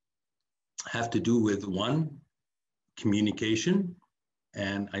to do with, one, communication.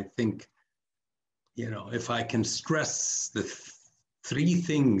 And I think, if I can stress the three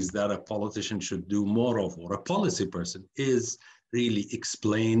things that a politician should do more of, or a policy person, is really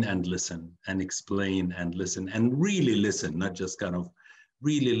explain and listen, and explain and listen, and really listen, not just kind of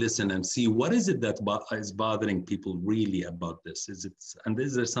really listen and see what is it that is bothering people really about this. And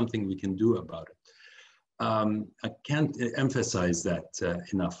is there something we can do about it? I can't emphasize that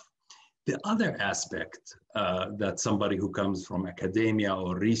enough. The other aspect that somebody who comes from academia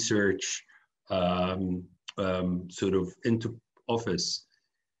or research sort of into office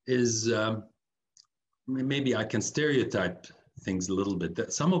is, maybe I can stereotype things a little bit,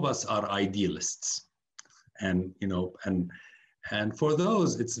 that some of us are idealists, and and for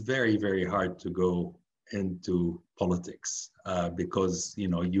those it's very, very hard to go into politics because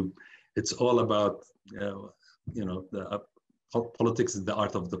it's all about politics is the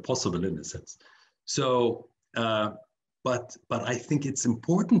art of the possible, in a sense. So but I think it's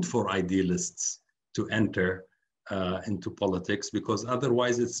important for idealists to enter into politics, because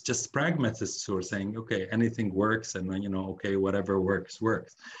otherwise it's just pragmatists who are saying, okay, anything works, and okay, whatever works.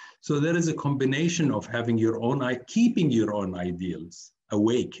 So there is a combination of having your own, keeping your own ideals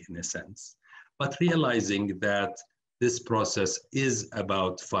awake in a sense, but realizing that this process is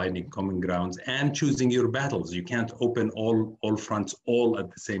about finding common grounds and choosing your battles. You can't open all fronts all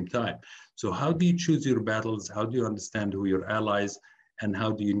at the same time. So how do you choose your battles? How do you understand who your allies, and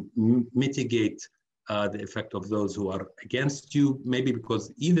how do you mitigate the effect of those who are against you, maybe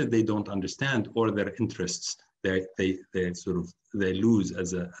because either they don't understand or their interests they lose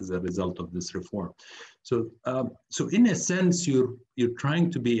as a result of this reform. So so in a sense, you're trying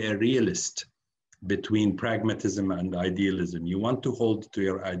to be a realist between pragmatism and idealism. You want to hold to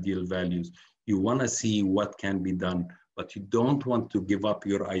your ideal values. You want to see what can be done, but you don't want to give up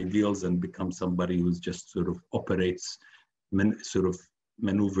your ideals and become somebody who's just sort of operates, sort of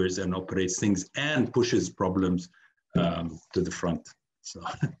maneuvers and operates things and pushes problems to the front. So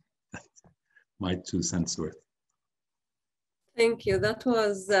that's my 2 cents worth. Thank you. That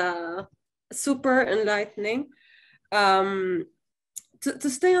was super enlightening. To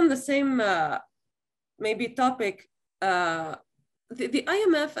stay on the same maybe topic, the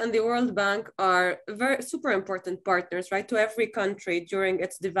IMF and the World Bank are very super important partners, right, to every country during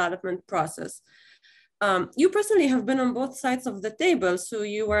its development process. You personally have been on both sides of the table. So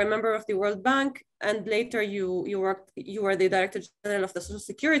you were a member of the World Bank, and later you were the Director General of the Social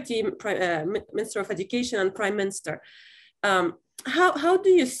Security, Minister of Education, and Prime Minister. How do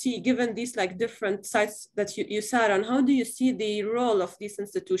you see, given these like different sides that you sat on, how do you see the role of these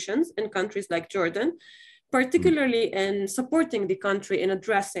institutions in countries like Jordan, particularly in supporting the country in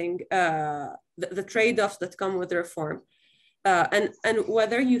addressing the trade-offs that come with reform? And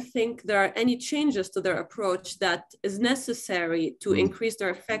whether you think there are any changes to their approach that is necessary to increase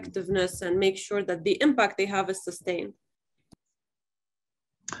their effectiveness and make sure that the impact they have is sustained?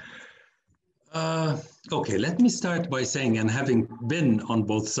 Okay, let me start by saying, and having been on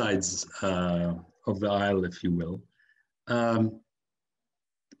both sides of the aisle, if you will,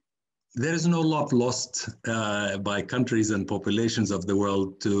 there is no love lost by countries and populations of the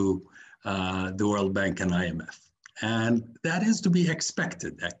world to the World Bank and IMF. And that is to be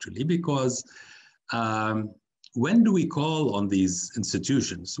expected, actually, because when do we call on these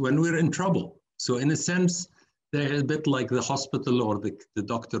institutions? When we're in trouble. So in a sense, they're a bit like the hospital or the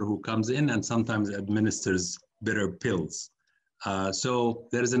doctor who comes in and sometimes administers bitter pills. So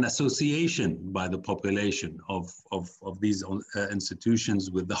there's an association by the population of these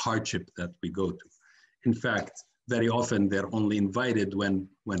institutions with the hardship that we go to. In fact, very often they're only invited when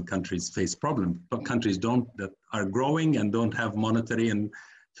countries face problems. But countries that are growing and don't have monetary and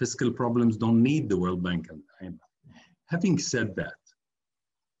fiscal problems don't need the World Bank and IMF. Having said that,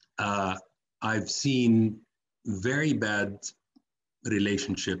 I've seen very bad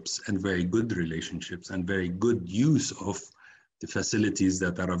relationships and very good relationships and very good use of the facilities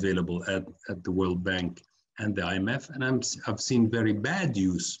that are available at the World Bank and the IMF. And I've seen very bad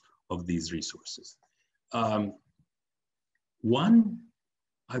use of these resources. One,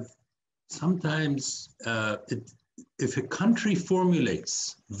 I've sometimes, if a country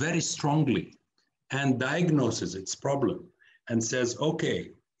formulates very strongly and diagnoses its problem and says,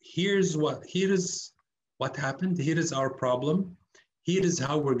 okay, here is what happened, here is our problem, here is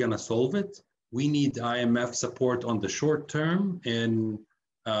how we're gonna solve it. We need IMF support on the short term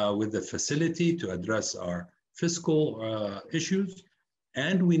with the facility to address our fiscal issues.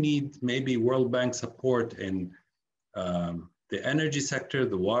 And we need maybe World Bank support in the energy sector,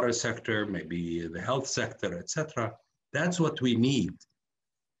 the water sector, maybe the health sector, etc. That's what we need.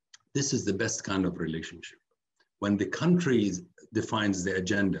 This is the best kind of relationship. When the country defines the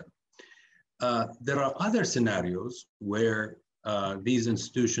agenda. There are other scenarios where these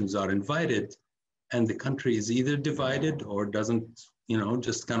institutions are invited and the country is either divided or doesn't,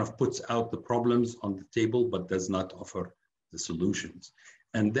 just kind of puts out the problems on the table, but does not offer the solutions.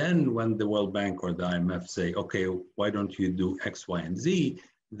 And then when the World Bank or the IMF say, okay, why don't you do X, Y, and Z?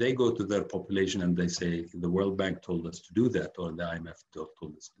 They go to their population and they say, the World Bank told us to do that, or the IMF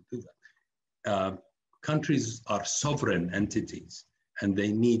told us to do that. Countries are sovereign entities and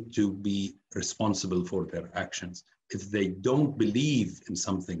they need to be responsible for their actions. If they don't believe in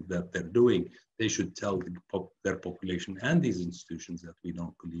something that they're doing, they should tell their population and these institutions that we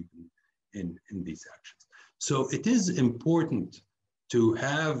don't believe in these actions. So it is important to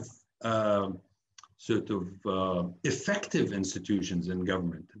have effective institutions in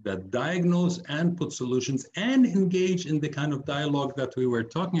government that diagnose and put solutions and engage in the kind of dialogue that we were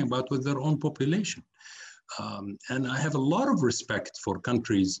talking about with their own population. And I have a lot of respect for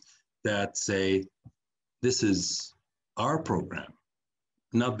countries that say, this is our program,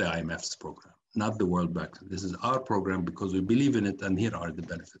 not the IMF's program, not the World Bank. This is our program because we believe in it and here are the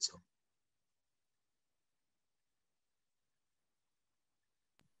benefits of it.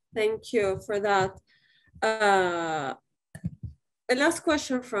 Thank you for that. A last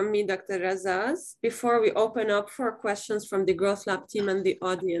question from me, Dr. Razzaz, before we open up for questions from the Growth Lab team and the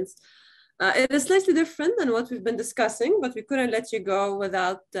audience. It is slightly different than what we've been discussing, but we couldn't let you go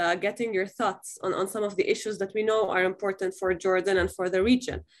without getting your thoughts on some of the issues that we know are important for Jordan and for the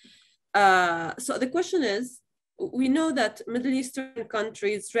region. So the question is, we know that Middle Eastern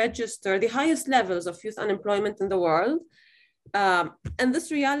countries register the highest levels of youth unemployment in the world, And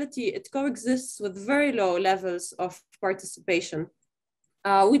this reality, it coexists with very low levels of participation.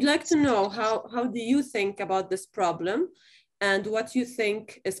 We'd like to know how do you think about this problem and what you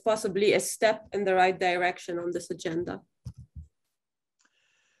think is possibly a step in the right direction on this agenda?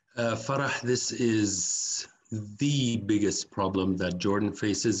 Farah, this is the biggest problem that Jordan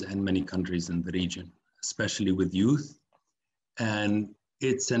faces and many countries in the region, especially with youth. And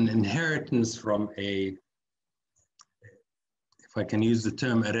it's an inheritance from a, if I can use the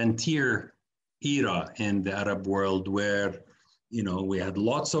term, a rentier era in the Arab world where, you know, we had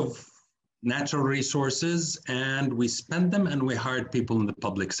lots of natural resources and we spent them and we hired people in the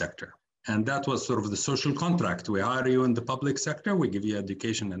public sector. And that was sort of the social contract. We hire you in the public sector, we give you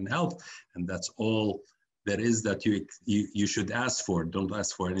education and health, and that's all there is that you should ask for. Don't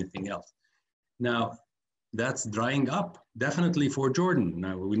ask for anything else. Now, that's drying up, definitely for Jordan.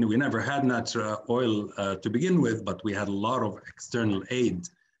 Now, we never had natural oil to begin with, but we had a lot of external aid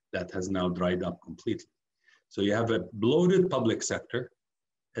that has now dried up completely. So you have a bloated public sector,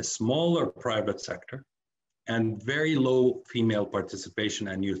 a smaller private sector, and very low female participation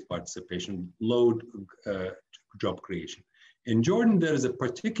and youth participation, low job creation. In Jordan, there is a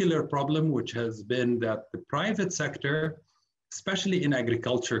particular problem, which has been that the private sector, especially in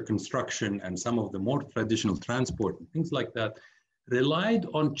agriculture, construction, and some of the more traditional transport and things like that, relied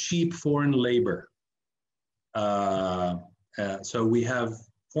on cheap foreign labor. So we have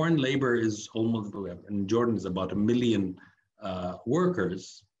foreign labor is almost, in Jordan is about 1 million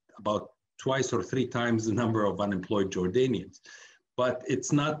workers, about twice or 3 times the number of unemployed Jordanians. But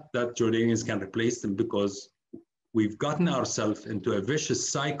it's not that Jordanians can replace them, because we've gotten ourselves into a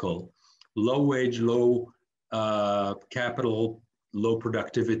vicious cycle, low wage, low capital, low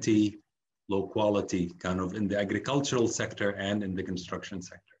productivity, low quality, kind of in the agricultural sector and in the construction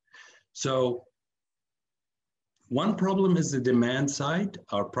sector. So one problem is the demand side.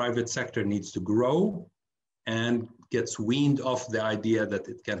 Our private sector needs to grow and gets weaned off the idea that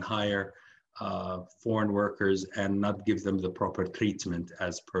it can hire foreign workers and not give them the proper treatment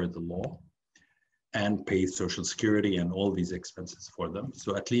as per the law, and pay Social Security and all these expenses for them.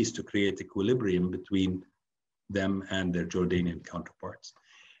 So at least to create equilibrium between them and their Jordanian counterparts.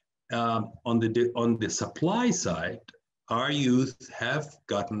 On the supply side, our youth have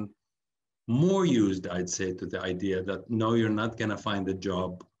gotten more used, I'd say, to the idea that no, you're not gonna find a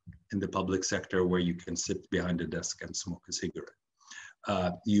job in the public sector where you can sit behind a desk and smoke a cigarette.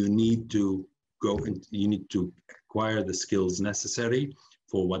 You need to go and you need to acquire the skills necessary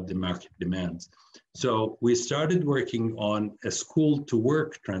for what the market demands. So we started working on a school to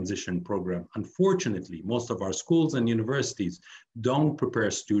work transition program. Unfortunately, most of our schools and universities don't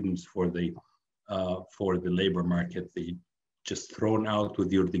prepare students for the labor market. They just thrown out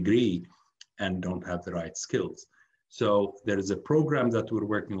with your degree and don't have the right skills. So there is a program that we're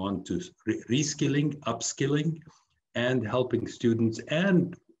working on to reskilling, upskilling, and helping students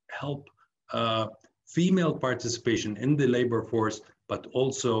and help female participation in the labor force, but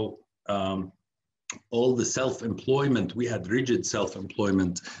also all the self-employment. We had rigid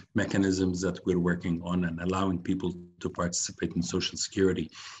self-employment mechanisms that we're working on and allowing people to participate in Social Security,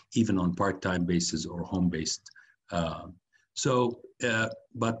 even on part-time basis or home-based. But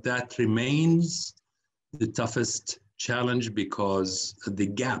that remains the toughest challenge, because the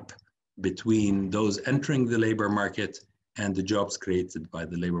gap between those entering the labor market and the jobs created by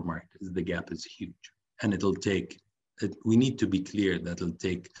the labor market, the gap is huge. And it'll take, we need to be clear that it'll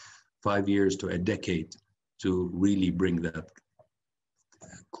take 5 years to a decade to really bring that,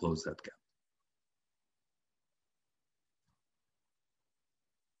 close that gap.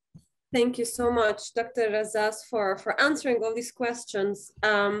 Thank you so much, Dr. Razzaz, for answering all these questions.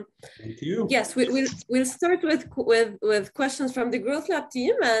 Thank you. Yes, we'll start with questions from the Growth Lab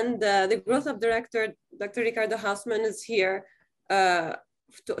team, and the Growth Lab director, Dr. Ricardo Hausman, is here to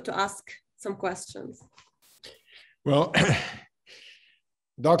ask some questions. Well,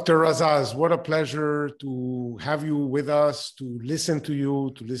 Dr. Razzaz, what a pleasure to have you with us, to listen to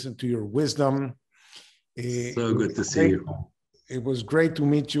you, to listen to your wisdom. So good to see you. It was great to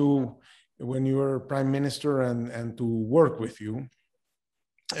meet you when you were Prime Minister and to work with you.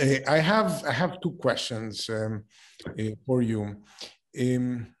 I have 2 questions for you.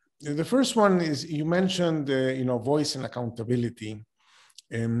 The first one is, you mentioned voice and accountability,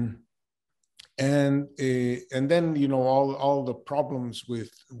 and then all the problems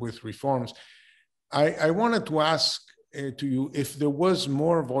with reforms. I wanted to ask to you, if there was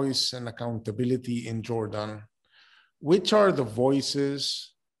more voice and accountability in Jordan, which are the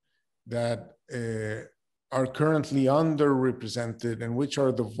voices that are currently underrepresented, and which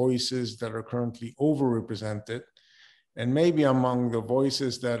are the voices that are currently overrepresented? And maybe among the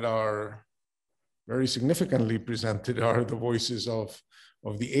voices that are very significantly presented are the voices of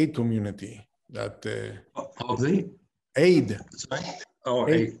the aid community. That of the aid, sorry? Oh,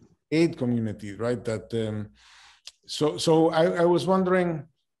 aid community, right? That so I was wondering.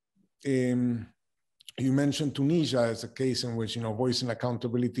 You mentioned Tunisia as a case in which, voice and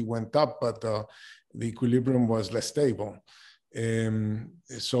accountability went up, but the equilibrium was less stable.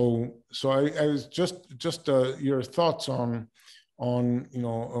 So I was just your thoughts on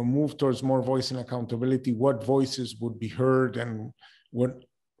a move towards more voice and accountability. What voices would be heard, and what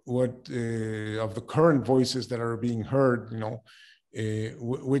of the current voices that are being heard,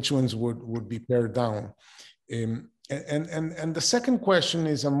 which ones would be pared down? And the second question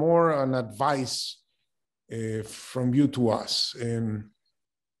is more an advice from you to us.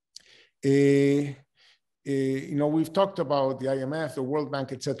 We've talked about the IMF, the World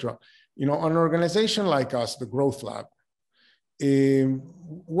Bank, etc. An organization like us, the Growth Lab,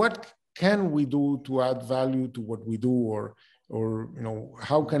 what can we do to add value to what we do, or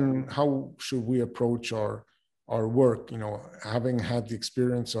how should we approach our work? Having had the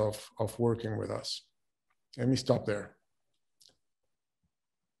experience of working with us. Let me stop there.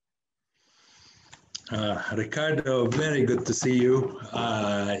 Ricardo, very good to see you.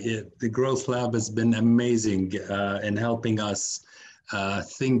 The Growth Lab has been amazing in helping us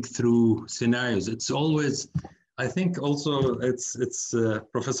think through scenarios. It's always, I think also it's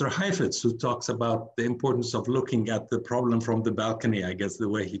Professor Heifetz who talks about the importance of looking at the problem from the balcony, I guess the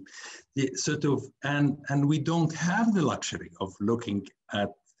way he sort of, and we don't have the luxury of looking at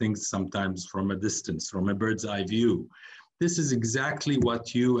things sometimes from a distance, from a bird's eye view. This is exactly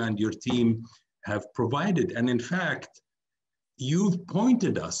what you and your team have provided. And in fact, you've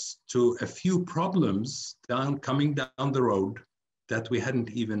pointed us to a few problems coming down the road that we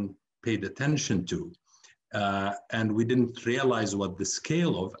hadn't even paid attention to. And we didn't realize what the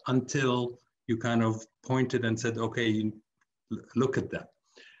scale of until you kind of pointed and said, okay, look at that.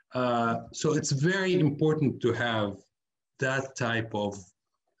 So it's very important to have that type of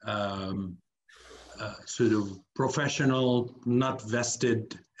sort of professional, not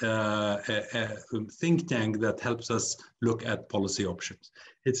vested think tank that helps us look at policy options.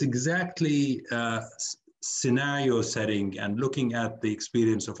 It's exactly scenario setting and looking at the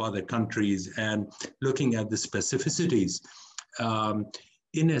experience of other countries and looking at the specificities.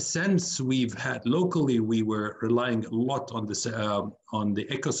 In a sense, we've had locally, we were relying a lot on this on the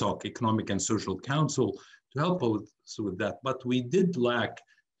ECOSOC, Economic and Social Council, to help us with that. But we did lack,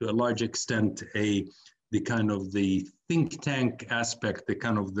 to a large extent, the kind of the think tank aspect, the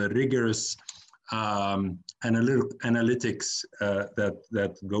kind of the rigorous analytics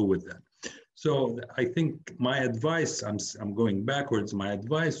that go with that. So I think my advice, I'm going backwards, my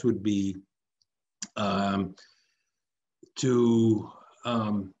advice would be to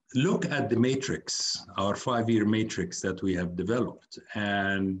look at the matrix, our 5-year matrix that we have developed,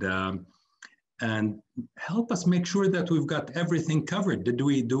 and help us make sure that we've got everything covered. Do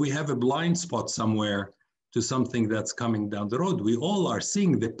we have a blind spot somewhere to something that's coming down the road? We all are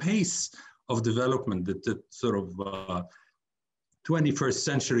seeing the pace of development, the sort of 21st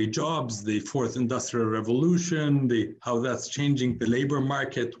century jobs, the fourth industrial revolution, how that's changing the labor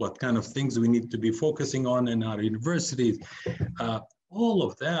market, what kind of things we need to be focusing on in our universities. All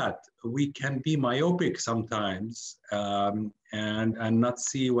of that, we can be myopic sometimes and not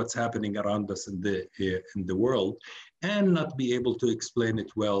see what's happening around us in the world, and not be able to explain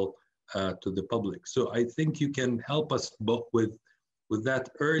it well to the public. So I think you can help us both with that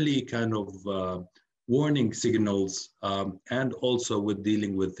early kind of warning signals, and also with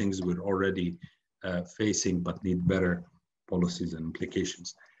dealing with things we're already facing but need better policies and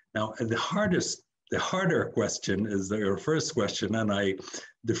implications. Now, the harder question is your first question, and I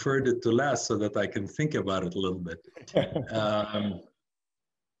deferred it to last so that I can think about it a little bit.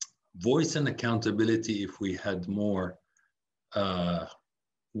 Voice and accountability, if we had more,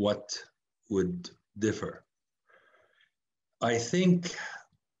 what would differ? I think,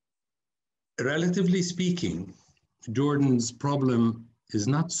 relatively speaking, Jordan's problem is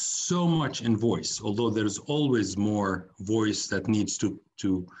not so much in voice, although there's always more voice that needs to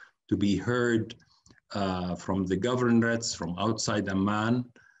be heard from the governorates, from outside Amman,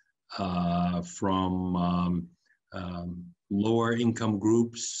 from lower income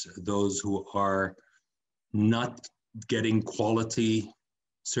groups, those who are not getting quality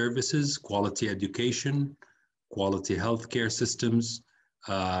services, quality education, quality healthcare systems,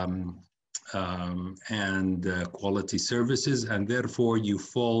 and quality services, and therefore you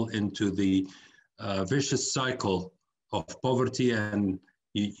fall into the vicious cycle of poverty and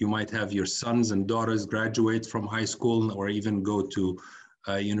You might have your sons and daughters graduate from high school or even go to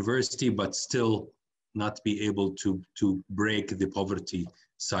university, but still not be able to break the poverty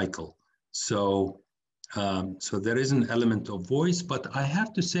cycle. So, so there is an element of voice, but I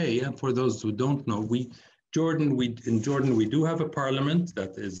have to say, and for those who don't know, in Jordan, we do have a parliament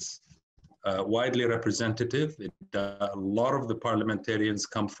that is widely representative. A lot of the parliamentarians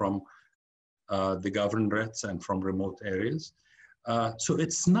come from the governorates and from remote areas. So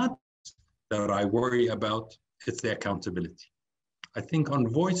it's not that I worry about, it's the accountability. I think on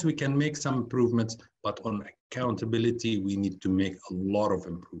voice, we can make some improvements, but on accountability, we need to make a lot of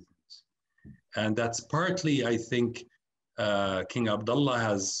improvements. And that's partly, I think, King Abdullah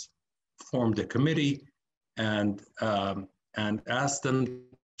has formed a committee and asked them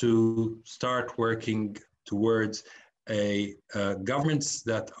to start working towards governments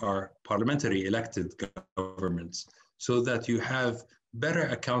that are parliamentary elected governments, so that you have better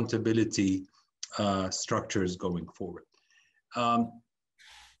accountability structures going forward.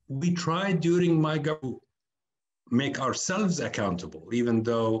 We tried during my government to make ourselves accountable, even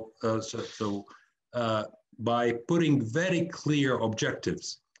though, by putting very clear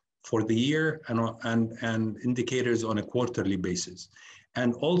objectives for the year and indicators on a quarterly basis,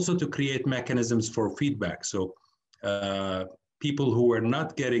 and also to create mechanisms for feedback. So people who are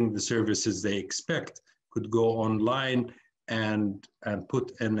not getting the services they expect could go online and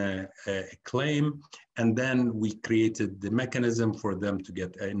put in a claim, and then we created the mechanism for them to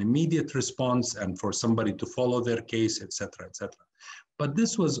get an immediate response and for somebody to follow their case, et cetera, et cetera. But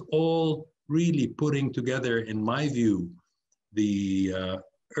this was all really putting together, in my view, the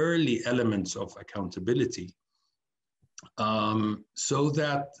early elements of accountability, so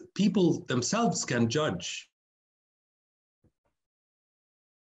that people themselves can judge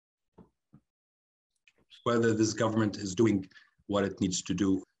whether this government is doing what it needs to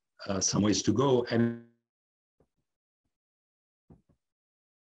do, some ways to go. And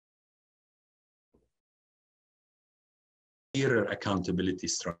clearer accountability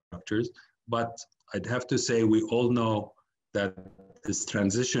structures. But I'd have to say, we all know that this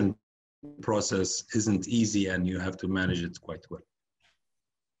transition process isn't easy and you have to manage it quite well.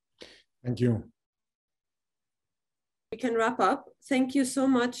 Thank you. We can wrap up. Thank you so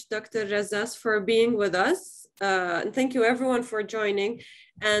much, Dr. Razzaz, for being with us. And thank you everyone for joining.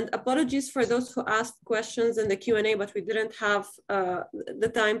 And apologies for those who asked questions in the Q&A, but we didn't have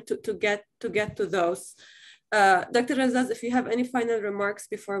the time to get to those. Dr. Razzaz, if you have any final remarks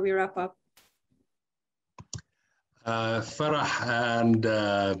before we wrap up. Farah and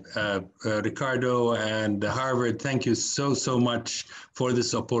Ricardo and Harvard, thank you so much for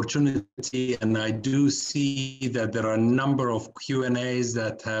this opportunity. And I do see that there are a number of Q&As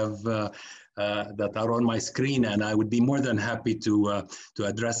that have that are on my screen, and I would be more than happy to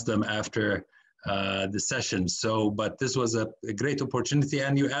address them after the session. So, but this was a great opportunity,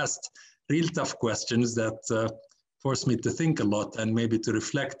 and you asked real tough questions that forced me to think a lot and maybe to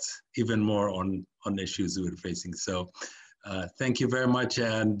reflect even more on issues we're facing. So thank you very much,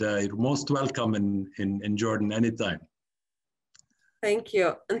 and you're most welcome in Jordan anytime. Thank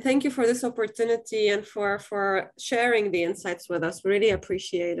you. And thank you for this opportunity and for sharing the insights with us. Really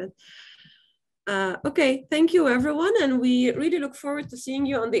appreciate it. Okay, thank you everyone. And we really look forward to seeing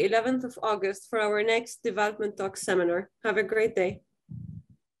you on the 11th of August for our next Development Talk seminar. Have a great day.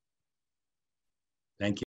 Thank you.